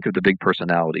first think of the big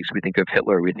personalities. We think of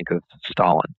Hitler, we think of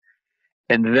Stalin.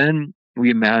 And then we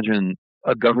imagine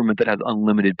a government that has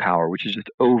unlimited power, which is just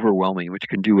overwhelming, which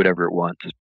can do whatever it wants.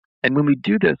 And when we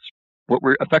do this, what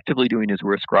we're effectively doing is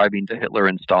we're ascribing to Hitler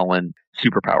and Stalin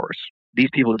superpowers. These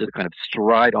people just kind of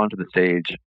stride onto the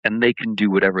stage and they can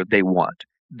do whatever they want.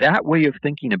 That way of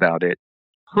thinking about it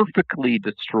perfectly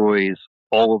destroys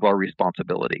all of our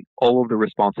responsibility, all of the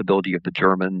responsibility of the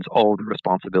Germans, all of the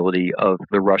responsibility of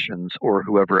the Russians or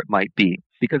whoever it might be.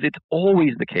 Because it's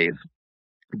always the case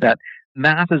that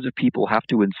Masses of people have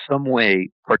to in some way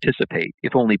participate,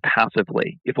 if only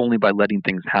passively, if only by letting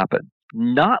things happen.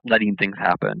 Not letting things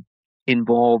happen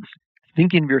involves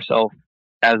thinking of yourself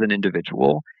as an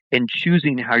individual and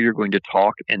choosing how you're going to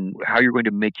talk and how you're going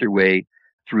to make your way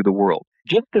through the world.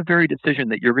 Just the very decision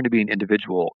that you're going to be an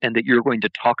individual and that you're going to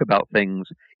talk about things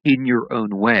in your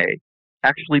own way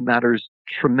actually matters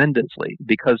tremendously,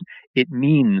 because it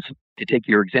means, to take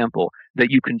your example,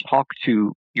 that you can talk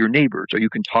to your neighbors or you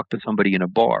can talk to somebody in a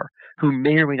bar who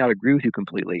may or may not agree with you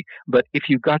completely. But if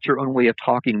you've got your own way of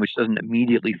talking, which doesn't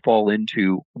immediately fall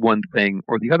into one thing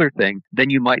or the other thing, then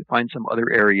you might find some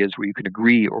other areas where you can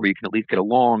agree or where you can at least get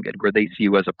along and where they see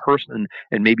you as a person,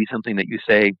 and maybe something that you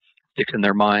say sticks in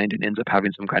their mind and ends up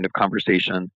having some kind of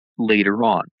conversation later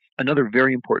on. Another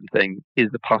very important thing is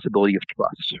the possibility of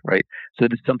trust, right? So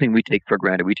this is something we take for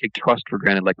granted. We take trust for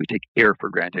granted like we take air for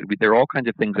granted. There are all kinds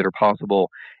of things that are possible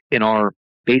in our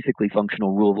basically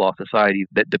functional rule of law society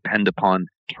that depend upon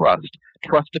trust.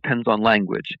 Trust depends on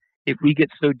language. If we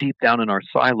get so deep down in our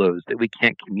silos that we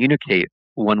can't communicate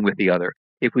one with the other,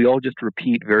 if we all just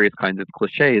repeat various kinds of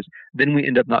cliches, then we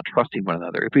end up not trusting one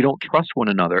another. If we don't trust one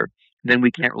another, then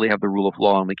we can't really have the rule of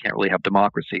law and we can't really have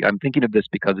democracy. I'm thinking of this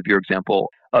because of your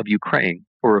example of Ukraine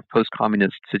or of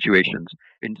post-communist situations.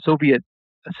 In Soviet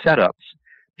setups,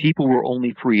 people were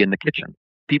only free in the kitchen.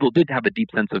 People did have a deep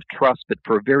sense of trust, but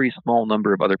for a very small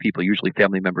number of other people, usually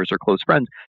family members or close friends,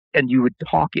 and you would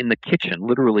talk in the kitchen,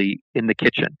 literally in the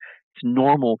kitchen. It's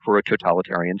normal for a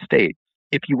totalitarian state.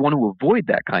 If you want to avoid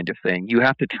that kind of thing, you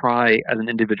have to try as an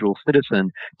individual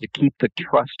citizen to keep the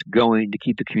trust going, to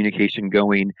keep the communication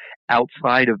going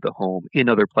outside of the home in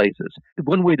other places.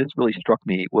 One way this really struck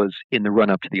me was in the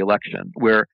run-up to the election,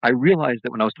 where I realized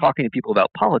that when I was talking to people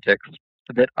about politics,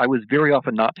 that I was very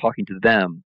often not talking to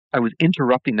them. I was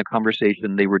interrupting the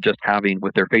conversation they were just having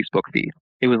with their Facebook feed.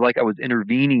 It was like I was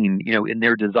intervening, in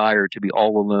their desire to be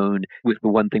all alone with the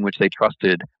one thing which they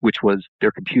trusted, which was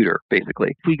their computer,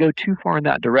 basically. If we go too far in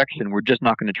that direction, we're just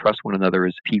not going to trust one another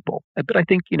as people. But I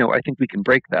think we can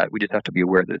break that. We just have to be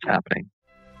aware that it's happening.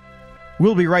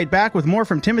 We'll be right back with more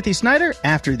from Timothy Snyder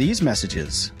after these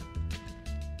messages.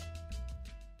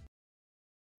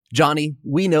 Johnny,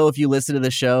 we know if you listen to the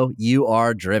show, you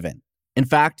are driven. In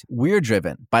fact, we're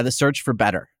driven by the search for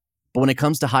better. But when it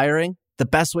comes to hiring, the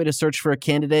best way to search for a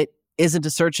candidate isn't to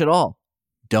search at all.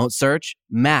 Don't search,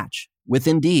 match with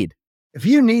Indeed. If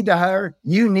you need to hire,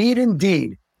 you need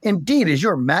Indeed. Indeed is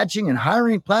your matching and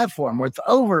hiring platform with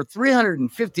over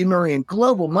 350 million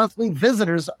global monthly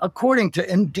visitors, according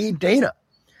to Indeed data,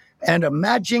 and a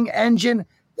matching engine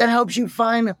that helps you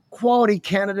find quality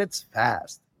candidates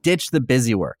fast. Ditch the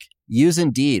busy work. Use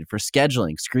Indeed for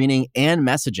scheduling, screening, and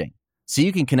messaging so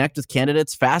you can connect with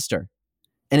candidates faster.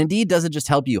 And Indeed doesn't just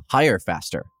help you hire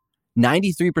faster.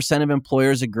 93% of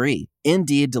employers agree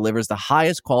Indeed delivers the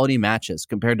highest quality matches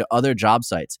compared to other job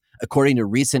sites, according to a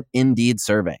recent Indeed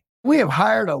survey. We have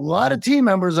hired a lot of team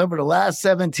members over the last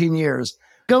 17 years.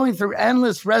 Going through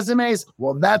endless resumes,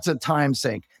 well, that's a time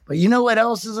sink. But you know what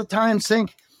else is a time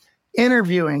sink?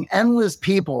 Interviewing endless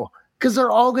people, because they're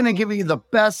all going to give you the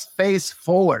best face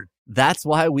forward. That's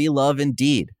why we love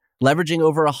Indeed, leveraging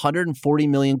over 140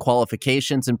 million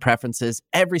qualifications and preferences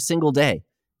every single day.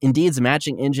 Indeed's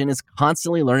matching engine is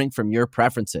constantly learning from your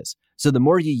preferences. So the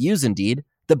more you use Indeed,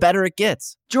 the better it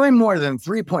gets. Join more than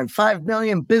 3.5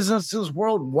 million businesses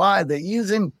worldwide that use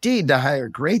Indeed to hire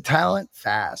great talent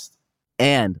fast.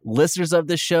 And listeners of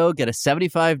this show get a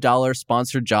 $75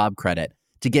 sponsored job credit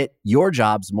to get your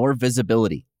jobs more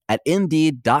visibility at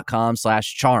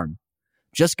Indeed.com/charm.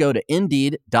 Just go to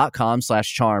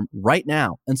Indeed.com/charm right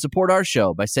now and support our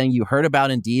show by saying you heard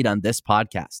about Indeed on this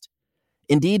podcast.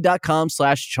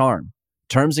 Indeed.com/charm.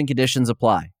 Terms and conditions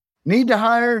apply. Need to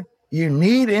hire? You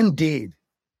need Indeed.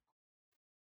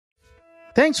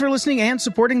 Thanks for listening and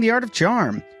supporting The Art of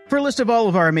Charm. For a list of all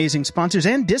of our amazing sponsors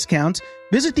and discounts,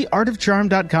 visit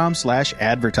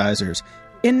theartofcharm.com/advertisers.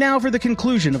 And now for the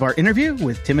conclusion of our interview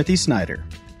with Timothy Snyder.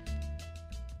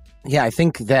 Yeah, I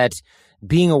think that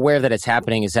being aware that it's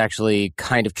happening is actually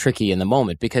kind of tricky in the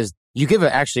moment, because you give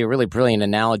actually a really brilliant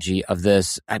analogy of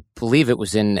this. I believe it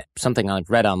was in something I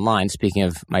read online, speaking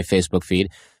of my Facebook feed,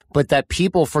 but that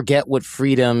people forget what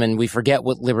freedom and we forget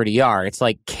what liberty are. It's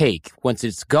like cake. Once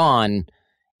it's gone,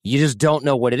 you just don't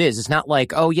know what it is. It's not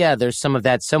like, oh yeah, there's some of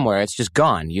that somewhere. It's just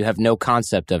gone. You have no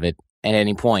concept of it at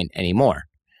any point anymore.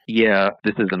 Yeah,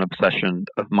 this is an obsession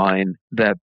of mine,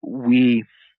 that we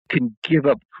can give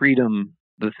up freedom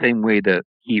the same way that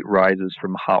heat rises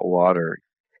from hot water.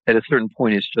 At a certain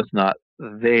point, it's just not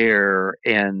there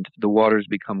and the waters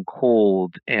become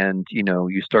cold and,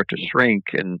 you start to shrink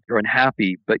and you're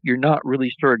unhappy, but you're not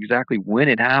really sure exactly when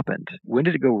it happened. When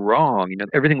did it go wrong?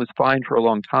 Everything was fine for a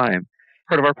long time.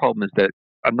 Part of our problem is that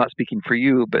I'm not speaking for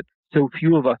you, but so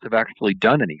few of us have actually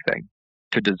done anything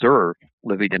to deserve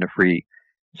living in a free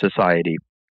society.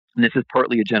 And this is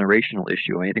partly a generational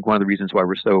issue. And I think one of the reasons why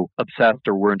we're so obsessed,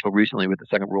 or were until recently, with the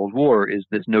Second World War is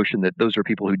this notion that those are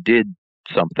people who did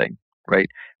something, right?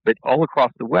 But all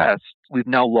across the West, we've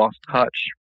now lost touch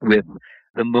with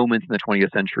the moments in the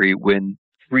 20th century when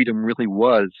freedom really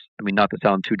was, not to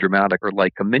sound too dramatic or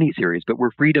like a miniseries, but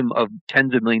where freedom of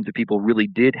tens of millions of people really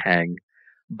did hang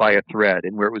by a thread,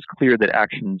 and where it was clear that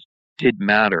actions did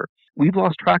matter. We've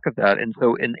lost track of that. And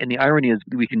so, and the irony is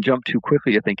we can jump too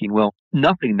quickly to thinking, well,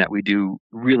 nothing that we do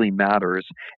really matters.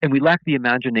 And we lack the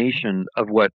imagination of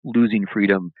what losing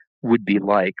freedom would be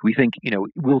like. We think,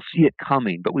 we'll see it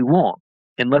coming, but we won't.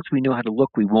 Unless we know how to look,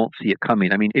 we won't see it coming.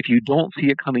 If you don't see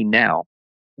it coming now,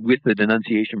 with the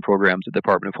denunciation programs at the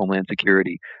Department of Homeland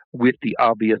Security, with the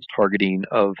obvious targeting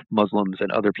of Muslims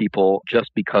and other people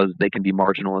just because they can be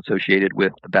marginal associated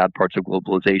with the bad parts of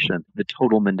globalization, the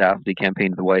total mendacity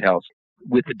campaign of the White House,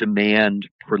 with the demand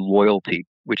for loyalty,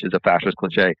 which is a fascist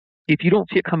cliche. If you don't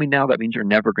see it coming now, that means you're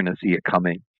never going to see it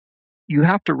coming. You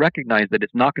have to recognize that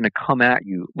it's not going to come at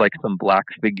you like some black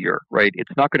figure, right?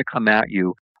 It's not going to come at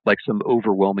you like some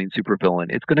overwhelming supervillain.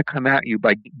 It's going to come at you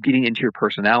by getting into your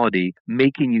personality,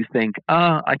 making you think,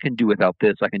 I can do without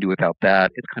this, I can do without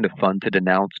that. It's kind of fun to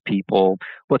denounce people.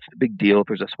 What's the big deal if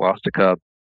there's a swastika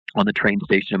on the train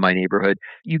station in my neighborhood?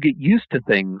 You get used to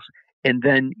things, and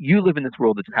then you live in this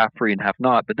world that's half free and half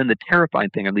not. But then the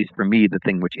terrifying thing, at least for me, the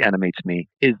thing which animates me,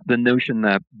 is the notion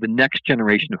that the next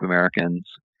generation of Americans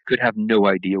could have no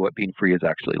idea what being free is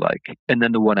actually like. And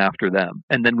then the one after them.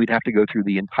 And then we'd have to go through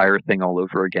the entire thing all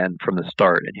over again from the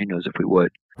start. And who knows if we would.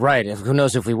 Right. Who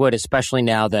knows if we would, especially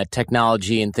now that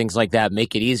technology and things like that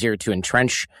make it easier to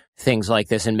entrench things like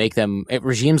this and make them,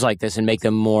 regimes like this, and make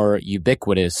them more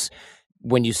ubiquitous.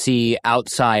 When you see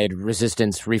outside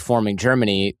resistance reforming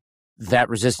Germany, that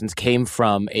resistance came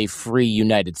from a free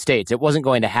United States. It wasn't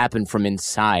going to happen from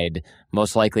inside,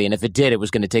 most likely. And if it did, it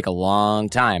was going to take a long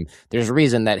time. There's a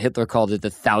reason that Hitler called it the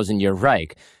 1,000-year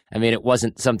Reich. It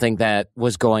wasn't something that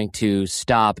was going to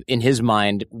stop in his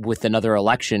mind with another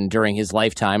election during his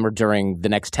lifetime or during the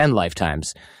next 10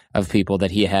 lifetimes of people that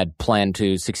he had planned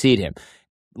to succeed him.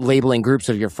 Labeling groups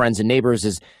of your friends and neighbors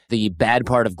is the bad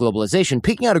part of globalization.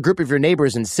 Picking out a group of your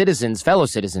neighbors and citizens, fellow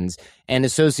citizens, and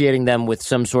associating them with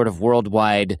some sort of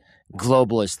worldwide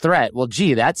globalist threat. Well,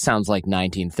 gee, that sounds like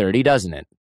 1930, doesn't it?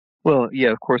 Well,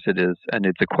 yeah, of course it is. And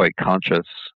it's a quite conscious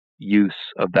use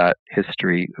of that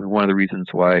history. One of the reasons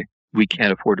why we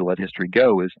can't afford to let history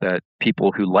go is that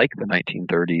people who like the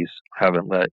 1930s haven't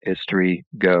let history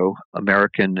go.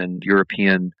 American and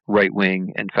European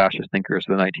right-wing and fascist thinkers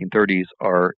of the 1930s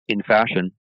are in fashion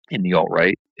in the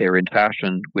alt-right. They're in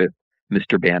fashion with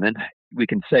Mr. Bannon. We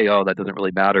can say, that doesn't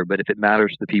really matter, but if it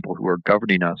matters to the people who are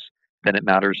governing us, then it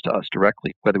matters to us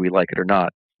directly, whether we like it or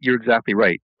not. You're exactly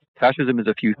right. Fascism is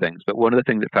a few things, but one of the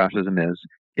things that fascism is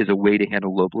a way to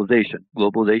handle globalization.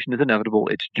 Globalization is inevitable.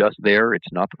 It's just there.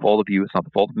 It's not the fault of you. It's not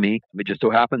the fault of me. It just so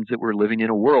happens that we're living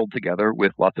in a world together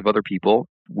with lots of other people,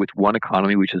 with one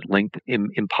economy which is linked in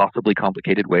impossibly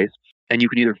complicated ways. And you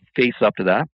can either face up to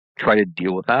that, try to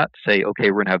deal with that, say, okay,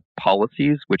 we're going to have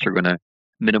policies which are going to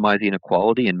minimize the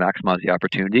inequality and maximize the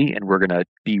opportunity, and we're going to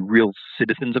be real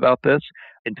citizens about this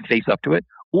and face up to it.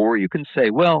 Or you can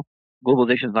say, well,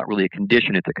 globalization is not really a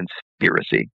condition, it's a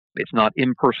conspiracy. It's not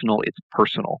impersonal, it's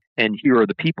personal. And here are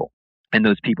the people. And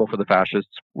those people for the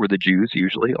fascists were the Jews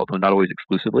usually, although not always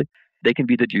exclusively. They can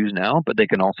be the Jews now, but they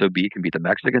can also be, it can be the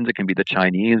Mexicans, it can be the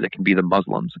Chinese, it can be the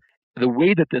Muslims. The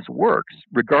way that this works,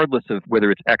 regardless of whether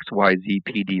it's X, Y, Z,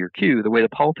 P, D, or Q, the way the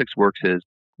politics works is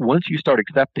once you start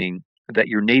accepting that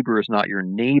your neighbor is not your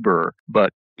neighbor,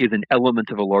 but is an element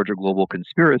of a larger global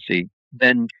conspiracy,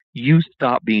 then you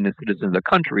stop being a citizen of the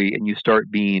country and you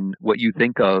start being what you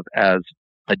think of as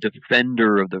a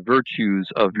defender of the virtues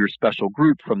of your special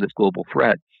group from this global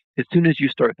threat. As soon as you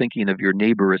start thinking of your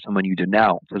neighbor as someone you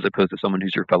denounce, as opposed to someone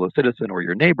who's your fellow citizen or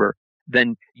your neighbor,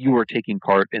 then you are taking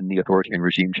part in the authoritarian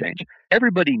regime change.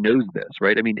 Everybody knows this,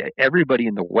 right? Everybody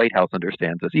in the White House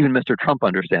understands this. Even Mr. Trump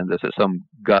understands this at some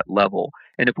gut level.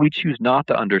 And if we choose not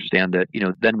to understand it,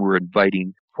 then we're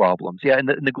inviting problems. Yeah, and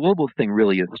the global thing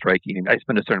really is striking. I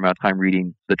spend a certain amount of time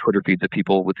reading the Twitter feeds of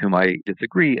people with whom I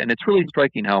disagree, and it's really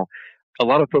striking how a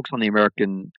lot of folks on the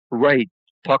American right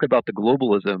talk about the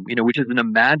globalism, which is an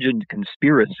imagined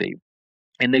conspiracy.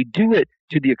 And they do it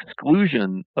to the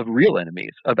exclusion of real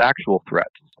enemies, of actual threats.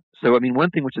 So, I mean, one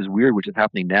thing which is weird, which is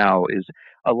happening now, is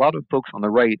a lot of folks on the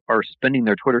right are spending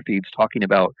their Twitter feeds talking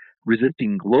about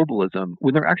resisting globalism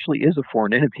when there actually is a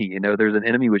foreign enemy. There's an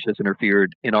enemy which has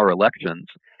interfered in our elections,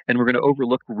 and we're going to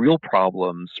overlook real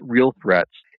problems, real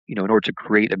threats, in order to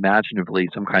create imaginatively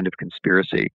some kind of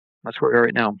conspiracy. That's where we are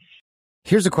right now.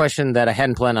 Here's a question that I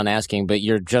hadn't planned on asking, but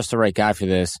you're just the right guy for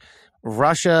this.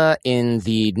 Russia in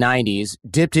the 90s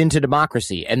dipped into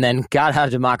democracy and then got out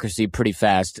of democracy pretty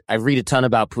fast. I read a ton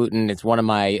about Putin. It's one of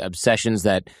my obsessions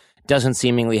that doesn't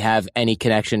seemingly have any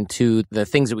connection to the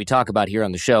things that we talk about here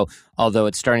on the show, although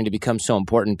it's starting to become so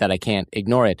important that I can't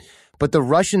ignore it. But the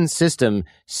Russian system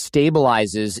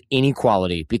stabilizes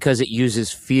inequality because it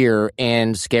uses fear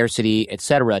and scarcity,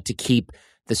 etc., to keep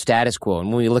the status quo. And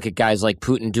when we look at guys like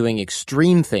Putin doing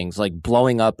extreme things like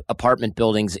blowing up apartment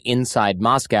buildings inside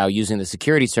Moscow using the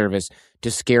security service to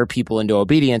scare people into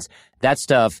obedience, that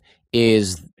stuff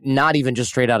is not even just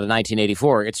straight out of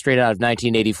 1984. It's straight out of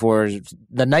 1984's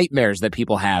the nightmares that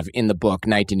people have in the book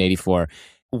 1984.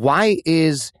 Why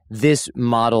is this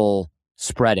model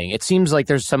spreading? It seems like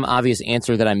there's some obvious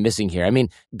answer that I'm missing here. I mean,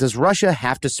 does Russia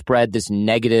have to spread this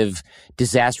negative,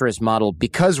 disastrous model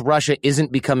because Russia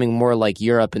isn't becoming more like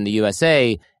Europe and the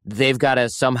USA? They've got to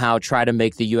somehow try to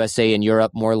make the USA and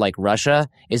Europe more like Russia.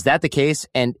 Is that the case?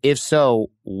 And if so,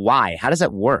 why? How does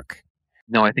that work?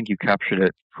 No, I think you captured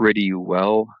it pretty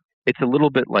well. It's a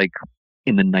little bit like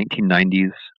in the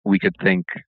 1990s, we could think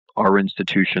our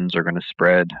institutions are going to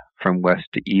spread from west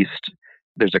to east.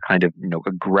 There's a kind of,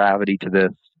 a gravity to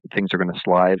this. Things are going to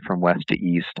slide from west to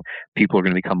east. People are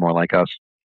going to become more like us.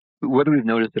 Whether we've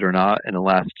noticed it or not, in the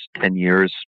last 10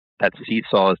 years, that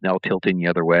seesaw is now tilting the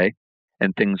other way,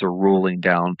 and things are rolling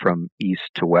down from east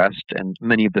to west. And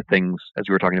many of the things, as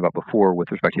we were talking about before with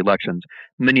respect to elections,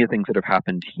 many of the things that have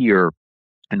happened here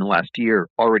in the last year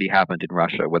already happened in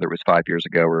Russia, whether it was 5 years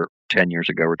ago or 10 years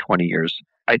ago or 20 years.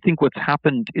 I think what's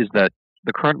happened is that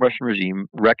the current Russian regime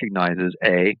recognizes,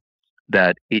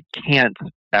 that it can't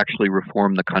actually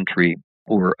reform the country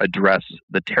or address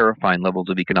the terrifying levels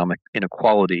of economic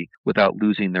inequality without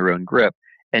losing their own grip,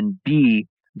 and B,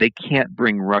 they can't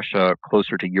bring Russia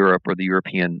closer to Europe or the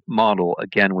European model,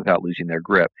 again, without losing their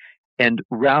grip. And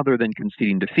rather than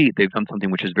conceding defeat, they've done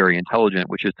something which is very intelligent,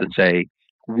 which is to say,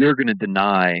 we're going to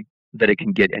deny that it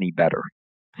can get any better.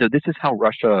 So this is how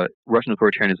Russian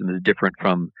authoritarianism is different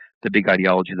from the big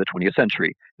ideology of the 20th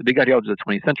century. The big ideology of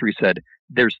the 20th century said,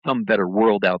 there's some better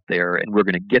world out there and we're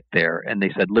going to get there. And they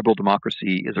said liberal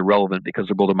democracy is irrelevant because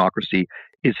liberal democracy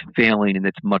is failing and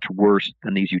it's much worse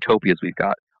than these utopias we've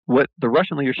got. What the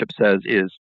Russian leadership says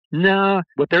is, nah,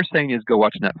 what they're saying is go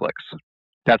watch Netflix.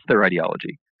 That's their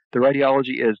ideology. Their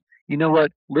ideology is, you know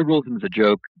what, liberalism is a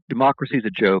joke, democracy is a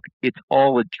joke,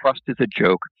 trust is a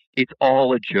joke, it's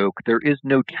all a joke, there is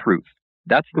no truth.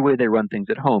 That's the way they run things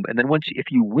at home. And then if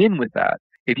you win with that,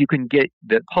 if you can get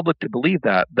the public to believe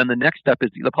that, then the next step is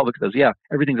the public says, yeah,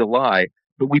 everything's a lie,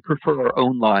 but we prefer our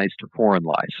own lies to foreign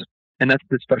lies. And that's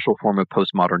the special form of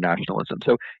postmodern nationalism.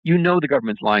 So the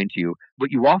government's lying to you.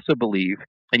 What you also believe,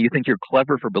 and you think you're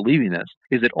clever for believing this,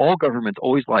 is that all governments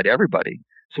always lie to everybody.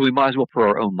 So we might as well for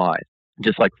our own lies,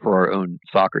 just like for our own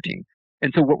soccer team.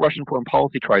 And so what Russian foreign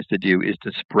policy tries to do is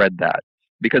to spread that.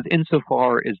 Because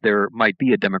insofar as there might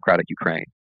be a democratic Ukraine,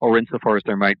 or insofar as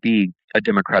there might be a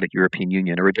democratic European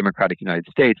Union or a democratic United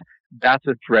States, that's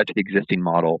a threat to the existing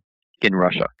model in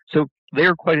Russia. So they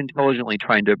are quite intelligently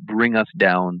trying to bring us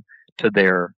down to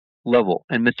their level.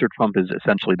 And Mr. Trump is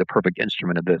essentially the perfect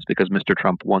instrument of this because Mr.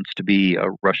 Trump wants to be a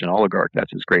Russian oligarch.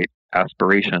 That's his great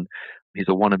aspiration. He's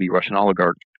a wannabe Russian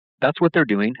oligarch. That's what they're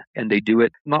doing, and they do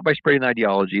it not by spreading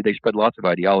ideology. They spread lots of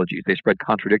ideologies. They spread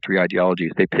contradictory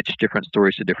ideologies. They pitch different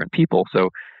stories to different people.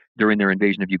 So during their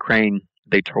invasion of Ukraine,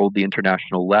 they told the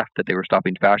international left that they were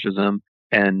stopping fascism,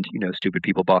 and stupid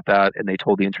people bought that. And they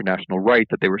told the international right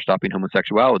that they were stopping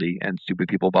homosexuality, and stupid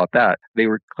people bought that. They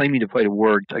were claiming to fight a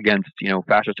war against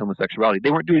fascist homosexuality.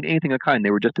 They weren't doing anything of the kind. They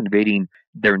were just invading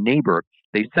their neighbor.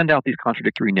 They send out these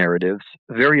contradictory narratives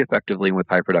very effectively and with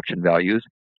high production values.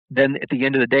 Then at the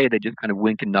end of the day, they just kind of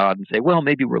wink and nod and say, well,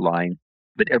 maybe we're lying,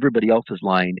 but everybody else is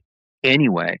lying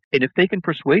anyway. And if they can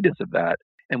persuade us of that,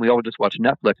 and we all just watch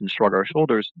Netflix and shrug our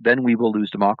shoulders, then we will lose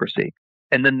democracy.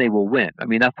 And then they will win. I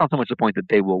mean, that's not so much the point that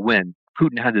they will win.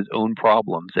 Putin has his own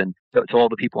problems. And to all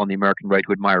the people on the American right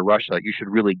who admire Russia, you should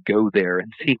really go there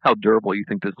and see how durable you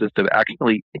think the system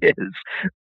actually is.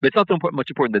 But it's not so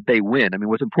much important that they win. I mean,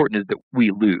 what's important is that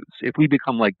we lose. If we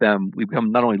become like them, we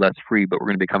become not only less free, but we're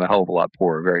going to become a hell of a lot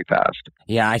poorer very fast.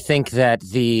 Yeah, I think that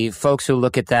the folks who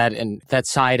look at that and that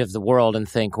side of the world and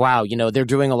think, wow, they're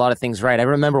doing a lot of things right. I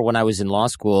remember when I was in law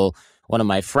school, one of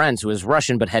my friends who was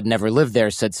Russian but had never lived there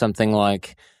said something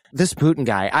like, This Putin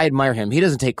guy, I admire him. He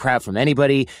doesn't take crap from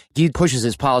anybody. He pushes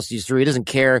his policies through. He doesn't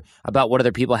care about what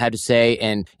other people have to say.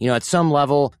 And, at some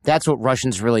level, that's what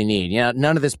Russians really need.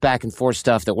 None of this back and forth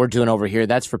stuff that we're doing over here,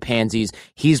 that's for pansies.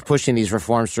 He's pushing these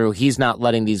reforms through. He's not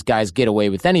letting these guys get away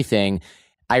with anything.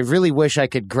 I really wish I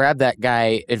could grab that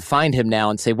guy and find him now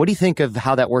and say, what do you think of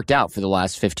how that worked out for the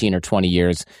last 15 or 20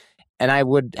 years? And I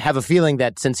would have a feeling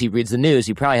that since he reads the news,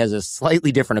 he probably has a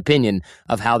slightly different opinion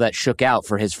of how that shook out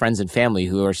for his friends and family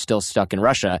who are still stuck in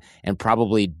Russia and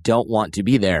probably don't want to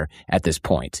be there at this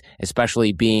point,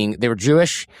 especially being they were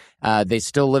Jewish. They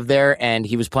still live there, and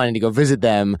he was planning to go visit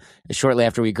them shortly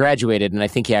after we graduated, and I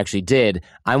think he actually did.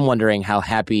 I'm wondering how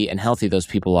happy and healthy those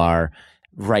people are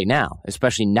right now,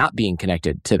 especially not being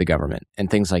connected to the government and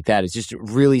things like that. It's just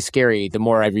really scary. The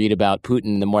more I read about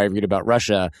Putin, the more I read about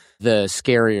Russia, the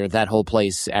scarier that whole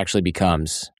place actually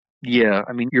becomes. Yeah,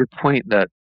 your point that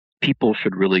people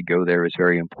should really go there is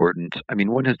very important.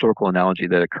 One historical analogy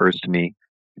that occurs to me,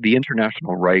 the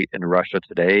international right in Russia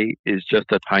today is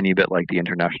just a tiny bit like the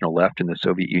international left in the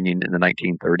Soviet Union in the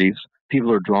 1930s.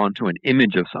 People are drawn to an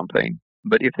image of something.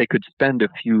 But if they could spend a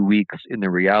few weeks in the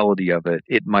reality of it,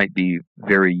 it might be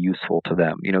very useful to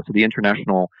them. So the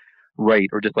international right,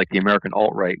 or just like the American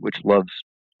alt-right, which loves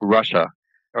Russia,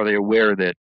 are they aware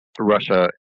that Russia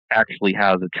actually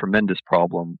has a tremendous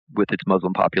problem with its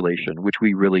Muslim population, which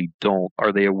we really don't?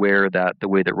 Are they aware that the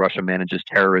way that Russia manages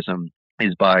terrorism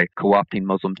is by co-opting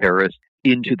Muslim terrorists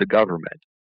into the government?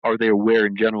 Are they aware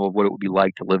in general of what it would be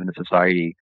like to live in a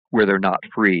society where they're not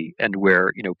free and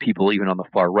where, people even on the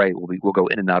far right will go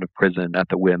in and out of prison at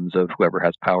the whims of whoever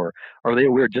has power? Are they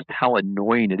aware just how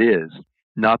annoying it is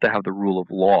not to have the rule of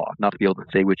law, not to be able to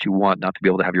say what you want, not to be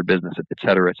able to have your business, et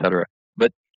cetera, et cetera?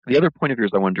 But the other point of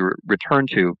yours I wanted to return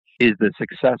to is the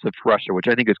success of Russia, which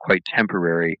I think is quite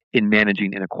temporary in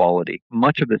managing inequality.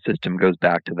 Much of the system goes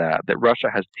back to that Russia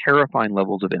has terrifying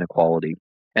levels of inequality.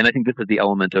 And I think this is the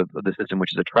element of the system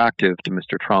which is attractive to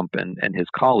Mr. Trump and his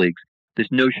colleagues. This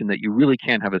notion that you really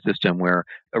can't have a system where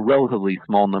a relatively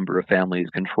small number of families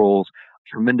controls a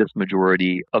tremendous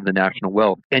majority of the national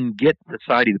wealth and get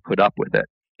society to put up with it.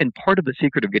 And part of the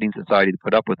secret of getting society to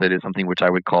put up with it is something which I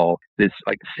would call this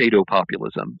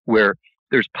pseudo-populism, where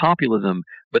there's populism,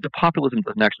 but the populism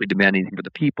doesn't actually demand anything for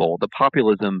the people. The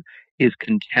populism is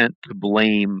content to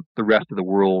blame the rest of the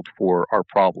world for our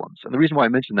problems. And the reason why I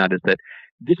mention that is that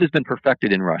this has been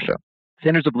perfected in Russia.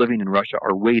 Standards of living in Russia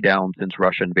are way down since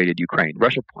Russia invaded Ukraine.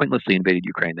 Russia pointlessly invaded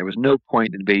Ukraine. There was no point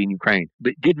in invading Ukraine,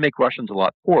 but it did make Russians a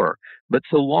lot poorer. But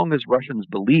so long as Russians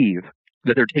believe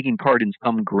that they're taking part in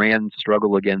some grand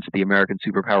struggle against the American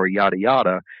superpower, yada,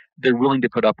 yada, they're willing to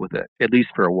put up with it, at least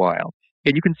for a while.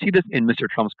 And you can see this in Mr.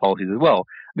 Trump's policies as well.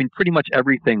 Pretty much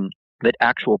everything that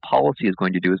actual policy is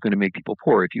going to do is going to make people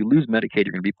poor. If you lose Medicaid,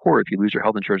 you're going to be poor. If you lose your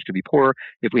health insurance, you're going to be poor.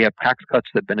 If we have tax cuts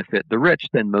that benefit the rich,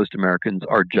 then most Americans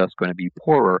are just going to be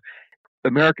poorer.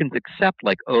 Americans accept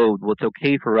it's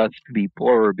okay for us to be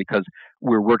poorer because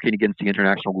we're working against the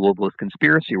international globalist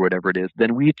conspiracy or whatever it is.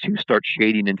 Then we too start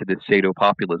shading into this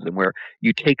pseudo-populism where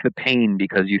you take the pain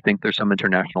because you think there's some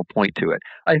international point to it.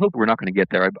 I hope we're not going to get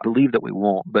there. I believe that we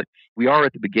won't, but we are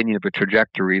at the beginning of a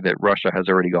trajectory that Russia has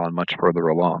already gone much further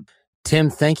along.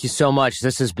 Tim, thank you so much.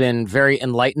 This has been very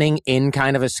enlightening in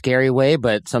kind of a scary way,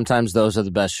 but sometimes those are the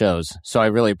best shows. So I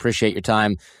really appreciate your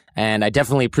time, and I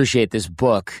definitely appreciate this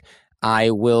book.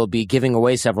 I will be giving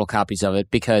away several copies of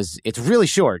it because it's really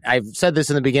short. I've said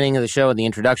this in the beginning of the show in the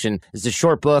introduction. It's a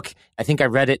short book. I think I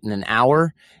read it in an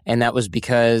hour, and that was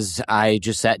because I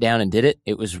just sat down and did it.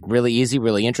 It was really easy,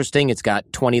 really interesting. It's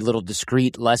got 20 little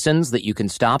discrete lessons that you can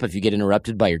stop if you get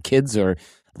interrupted by your kids or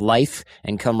life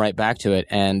and come right back to it.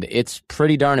 And it's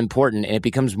pretty darn important, and it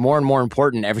becomes more and more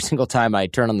important every single time I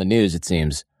turn on the news, it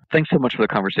seems. Thanks so much for the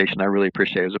conversation. I really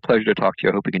appreciate it. It was a pleasure to talk to you.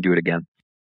 I hope we can do it again.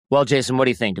 Well, Jason, what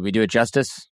do you think? Did we do it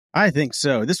justice? I think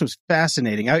so. This was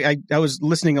fascinating. I was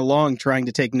listening along, trying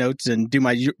to take notes and do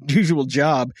my usual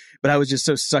job, but I was just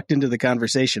so sucked into the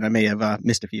conversation, I may have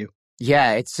missed a few.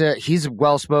 Yeah, he's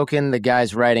well-spoken. The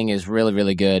guy's writing is really,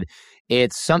 really good.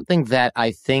 It's something that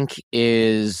I think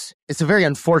it's a very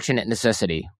unfortunate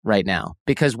necessity right now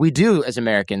because we do, as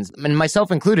Americans, and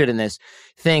myself included in this,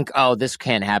 think, oh, this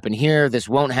can't happen here. This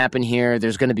won't happen here.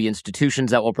 There's going to be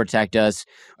institutions that will protect us.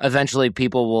 Eventually,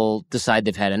 people will decide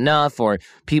they've had enough, or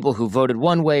people who voted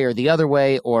one way or the other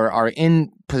way or are in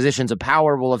positions of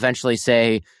power will eventually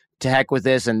say, to heck with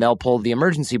this, and they'll pull the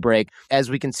emergency brake. As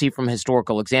we can see from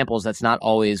historical examples, that's not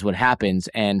always what happens,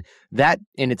 and that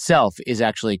in itself is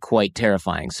actually quite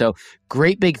terrifying. So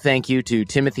great big thank you to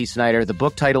Timothy Snyder. The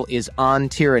book title is On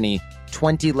Tyranny,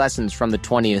 20 Lessons from the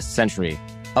 20th Century.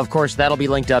 Of course, that'll be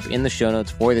linked up in the show notes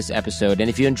for this episode. And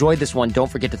if you enjoyed this one, don't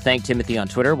forget to thank Timothy on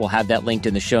Twitter. We'll have that linked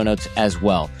in the show notes as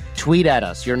well. Tweet at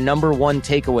us your number one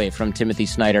takeaway from Timothy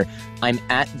Snyder. I'm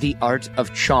at The Art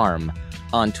of Charm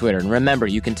on Twitter. And remember,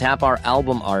 you can tap our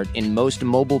album art in most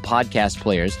mobile podcast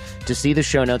players to see the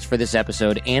show notes for this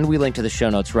episode, and we link to the show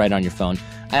notes right on your phone.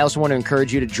 I also want to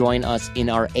encourage you to join us in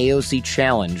our AOC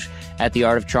challenge at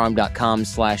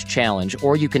theartofcharm.com/challenge,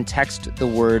 or you can text the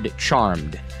word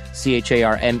charmed,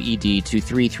 CHARMED, to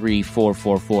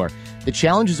 33444. The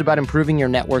challenge is about improving your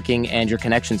networking and your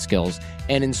connection skills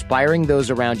and inspiring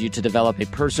those around you to develop a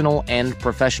personal and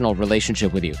professional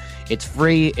relationship with you. It's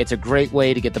free. It's a great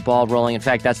way to get the ball rolling. In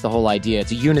fact, that's the whole idea.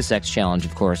 It's a unisex challenge,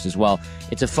 of course, as well.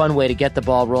 It's a fun way to get the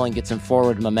ball rolling, get some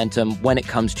forward momentum when it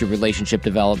comes to relationship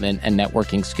development and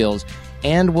networking skills.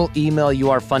 And we'll email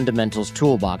you our fundamentals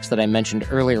toolbox that I mentioned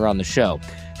earlier on the show.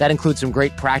 That includes some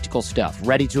great practical stuff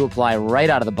ready to apply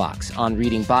right out of the box on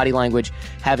reading body language,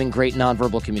 having great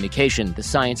nonverbal communication, the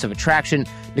science of attraction,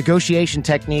 negotiation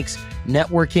techniques,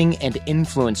 networking and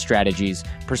influence strategies,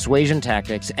 persuasion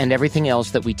tactics, and everything else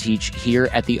that we teach here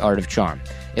at The Art of Charm.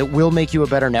 It will make you a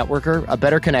better networker, a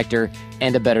better connector,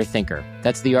 and a better thinker.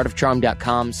 That's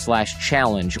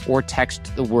theartofcharm.com/challenge, or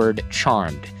text the word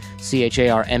charmed,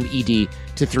 CHARMED,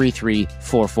 to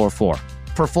 33444.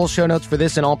 For full show notes for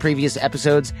this and all previous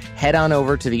episodes, head on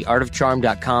over to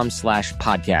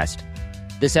theartofcharm.com/podcast.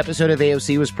 This episode of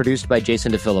AOC was produced by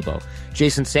Jason DeFilippo.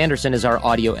 Jason Sanderson is our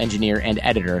audio engineer and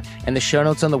editor, and the show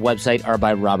notes on the website are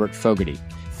by Robert Fogarty.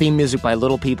 Theme music by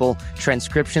Little People,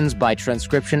 transcriptions by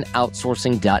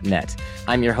transcriptionoutsourcing.net.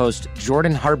 I'm your host,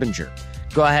 Jordan Harbinger.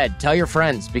 Go ahead, tell your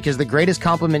friends, because the greatest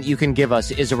compliment you can give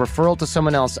us is a referral to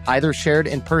someone else, either shared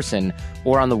in person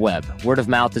or on the web. Word of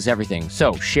mouth is everything.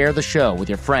 So share the show with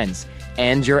your friends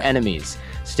and your enemies.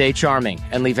 Stay charming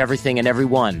and leave everything and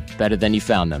everyone better than you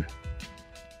found them.